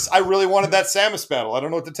vision. I really wanted that Samus battle. I don't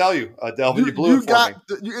know what to tell you, Delvin. You blew it for me.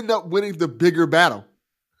 You ended up winning the bigger battle.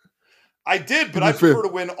 I did, but I prefer to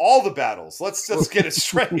win all the battles. Let's get it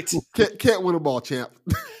straight. Can't win them all, champ.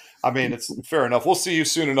 I mean, it's fair enough. We'll see you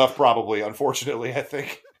soon enough, probably, unfortunately, I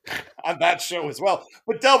think, on that show as well.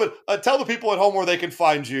 But Delvin, tell the people at home where they can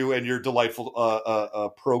find you and your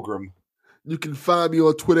delightful program. You can find me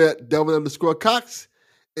on Twitter at Delvin_Cox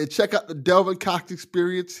and check out the Delvin Cox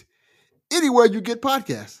Experience anywhere you get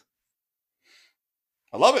podcasts.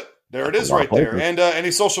 I love it. There it is right there. And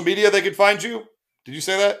any social media they can find you? Did you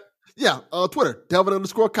say that? Yeah, Twitter,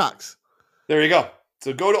 Delvin_Cox. There you go.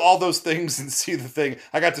 So go to all those things and see the thing.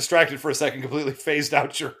 I got distracted for a second, completely phased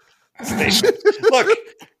out your statement. Look,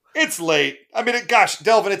 it's late. I mean, gosh,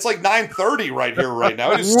 Delvin, it's like 9:30 right here, right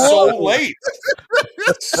now. It is so late.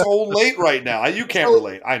 It's so late right now. You can't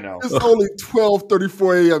relate. I know. It's only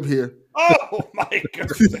 12:34 a.m. here. Oh, my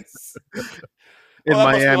goodness. In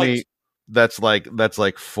Miami, that's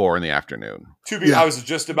like 4 in the afternoon. I was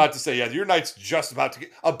just about to say, your night's just about to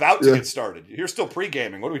get started. You're still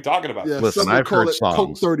pre-gaming. What are we talking about? Yeah, listen, I've heard songs.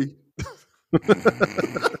 Coke 30.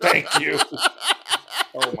 Thank you.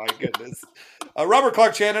 Oh my goodness. Robert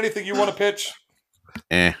Clark Chan, anything you want to pitch?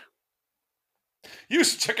 You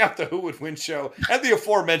should check out the Who Would Win show and the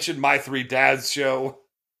aforementioned My Three Dads show.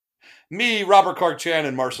 Me, Robert Clark Chan,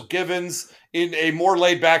 and Marshall Givens in a more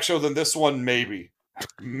laid-back show than this one, maybe.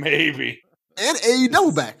 Maybe. And a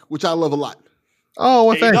Doubleback, which I love a lot. Oh,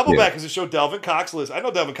 well, thank you. Doubleback is a show Delvin Cox listens. I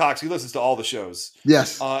know Delvin Cox. He listens to all the shows.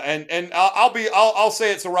 Yes. And I'll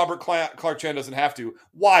say it so Robert Clark Chan doesn't have to.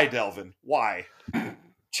 Why, Delvin? Why?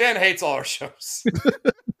 Chan hates all our shows.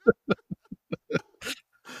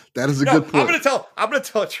 That is a good point. I'm gonna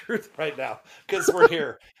tell the truth right now because we're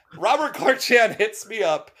here. Robert Clark Chan hits me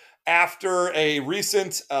up after a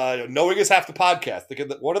recent Knowing Is Half the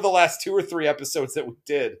Podcast, one of the last 2 or 3 episodes that we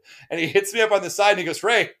did, and he hits me up on the side and he goes,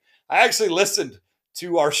 "Ray, I actually listened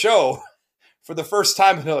to our show for the first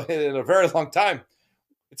time in a very long time.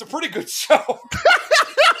 It's a pretty good show."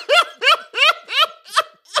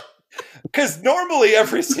 Because normally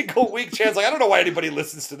every single week, Chan's like, "I don't know why anybody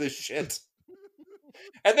listens to this shit."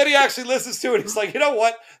 And then he actually listens to it. He's like, you know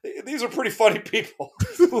what? These are pretty funny people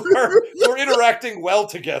who are interacting well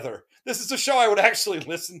together. This is a show I would actually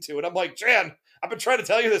listen to. And I'm like, Jan, I've been trying to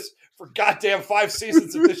tell you this for goddamn 5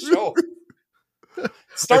 seasons of this show.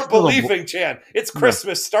 Start believing, Jan. It's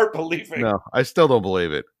Christmas. Start believing. No, I still don't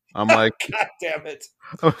believe it. I'm like, God damn it.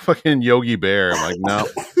 I'm a fucking Yogi Bear. I'm like, no,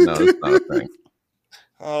 it's not a thing.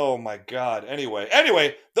 Oh my God.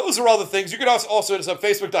 Anyway, those are all the things. You can also hit us up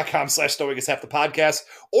Facebook.com/KnowingIsHalfThePodcast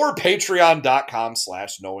or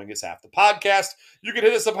Patreon.com/KnowingIsHalfThePodcast. You can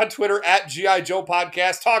hit us up on Twitter @GI Joe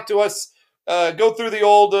Podcast. Talk to us. Go through the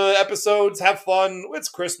old episodes. Have fun. It's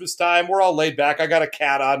Christmas time. We're all laid back. I got a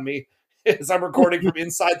cat on me as I'm recording from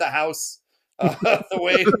inside the house. The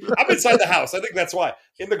way I'm inside the house. I think that's why.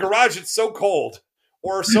 In the garage, it's so cold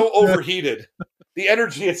or so overheated. The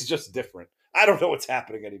energy is just different. I don't know what's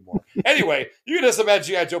happening anymore. Anyway, you can hit us up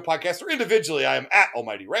 @GI Joe Podcast, or individually, I am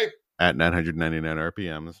 @Almighty Ray. At 999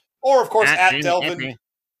 RPMs. Or, of course, @Delvin.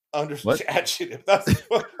 Oh,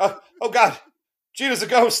 God. Gina's a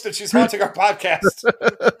ghost, and she's haunting our podcast.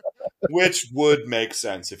 Which would make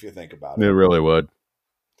sense if you think about it. It really would.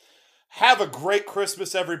 Have a great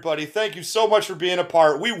Christmas, everybody. Thank you so much for being a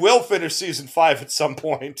part. We will finish season 5 at some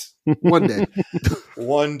point. One day.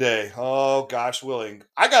 One day. Oh, gosh willing.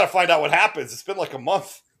 I got to find out what happens. It's been like a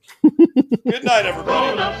month. Good night,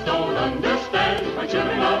 everybody. Grown-ups don't understand why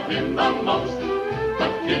children love him the most.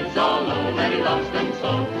 But kids all know that he loves them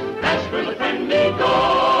so. As for the friendly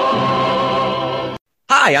dog.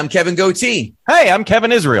 Hi, I'm Kevin Goatee. Hey, I'm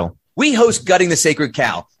Kevin Israel. We host Gutting the Sacred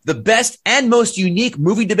Cow, the best and most unique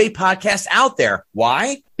movie debate podcast out there.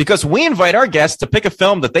 Why? Because we invite our guests to pick a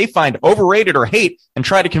film that they find overrated or hate and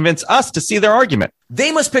try to convince us to see their argument.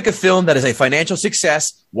 They must pick a film that is a financial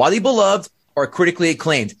success, widely beloved, or critically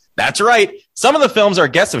acclaimed. That's right. Some of the films our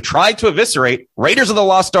guests have tried to eviscerate: Raiders of the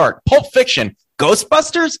Lost Ark, Pulp Fiction,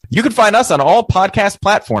 Ghostbusters. You can find us on all podcast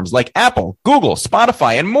platforms like Apple, Google,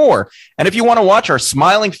 Spotify, and more. And if you want to watch our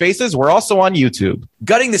smiling faces, we're also on YouTube.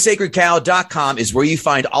 GuttingTheSacredCow.com is where you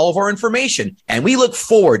find all of our information. And we look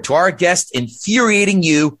forward to our guests infuriating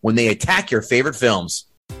you when they attack your favorite films.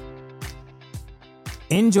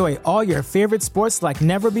 Enjoy all your favorite sports like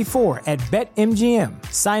never before at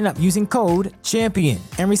BetMGM. Sign up using code CHAMPION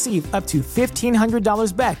and receive up to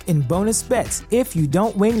 $1,500 back in bonus bets if you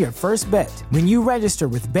don't win your first bet. When you register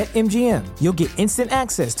with BetMGM, you'll get instant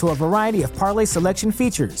access to a variety of parlay selection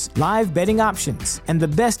features, live betting options, and the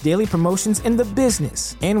best daily promotions in the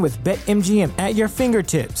business. And with BetMGM at your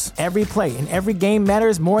fingertips, every play and every game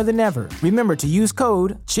matters more than ever. Remember to use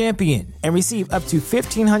code CHAMPION and receive up to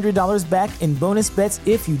 $1,500 back in bonus bets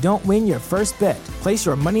if you don't win your first bet. Place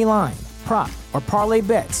your money line, prop, or parlay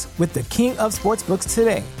bets with the king of sportsbooks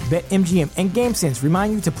today. BetMGM and GameSense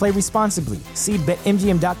remind you to play responsibly. See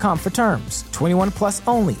BetMGM.com for terms. 21 plus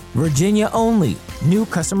only. Virginia only. New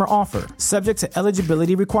customer offer. Subject to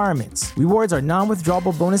eligibility requirements. Rewards are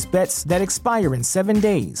non-withdrawable bonus bets that expire in 7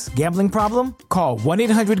 days. Gambling problem? Call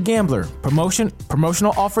 1-800-GAMBLER.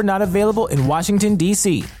 Promotional offer not available in Washington,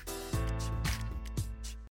 D.C.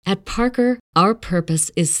 At Parker, our purpose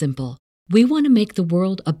is simple. We want to make the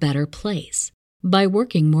world a better place by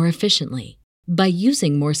working more efficiently, by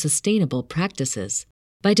using more sustainable practices,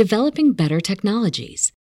 by developing better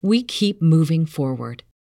technologies. We keep moving forward.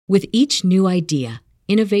 With each new idea,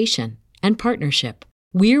 innovation, and partnership,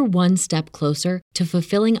 we're one step closer to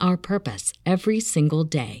fulfilling our purpose every single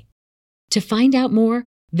day. To find out more,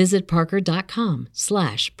 visit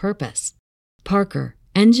parker.com/purpose. Parker,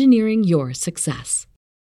 engineering your success.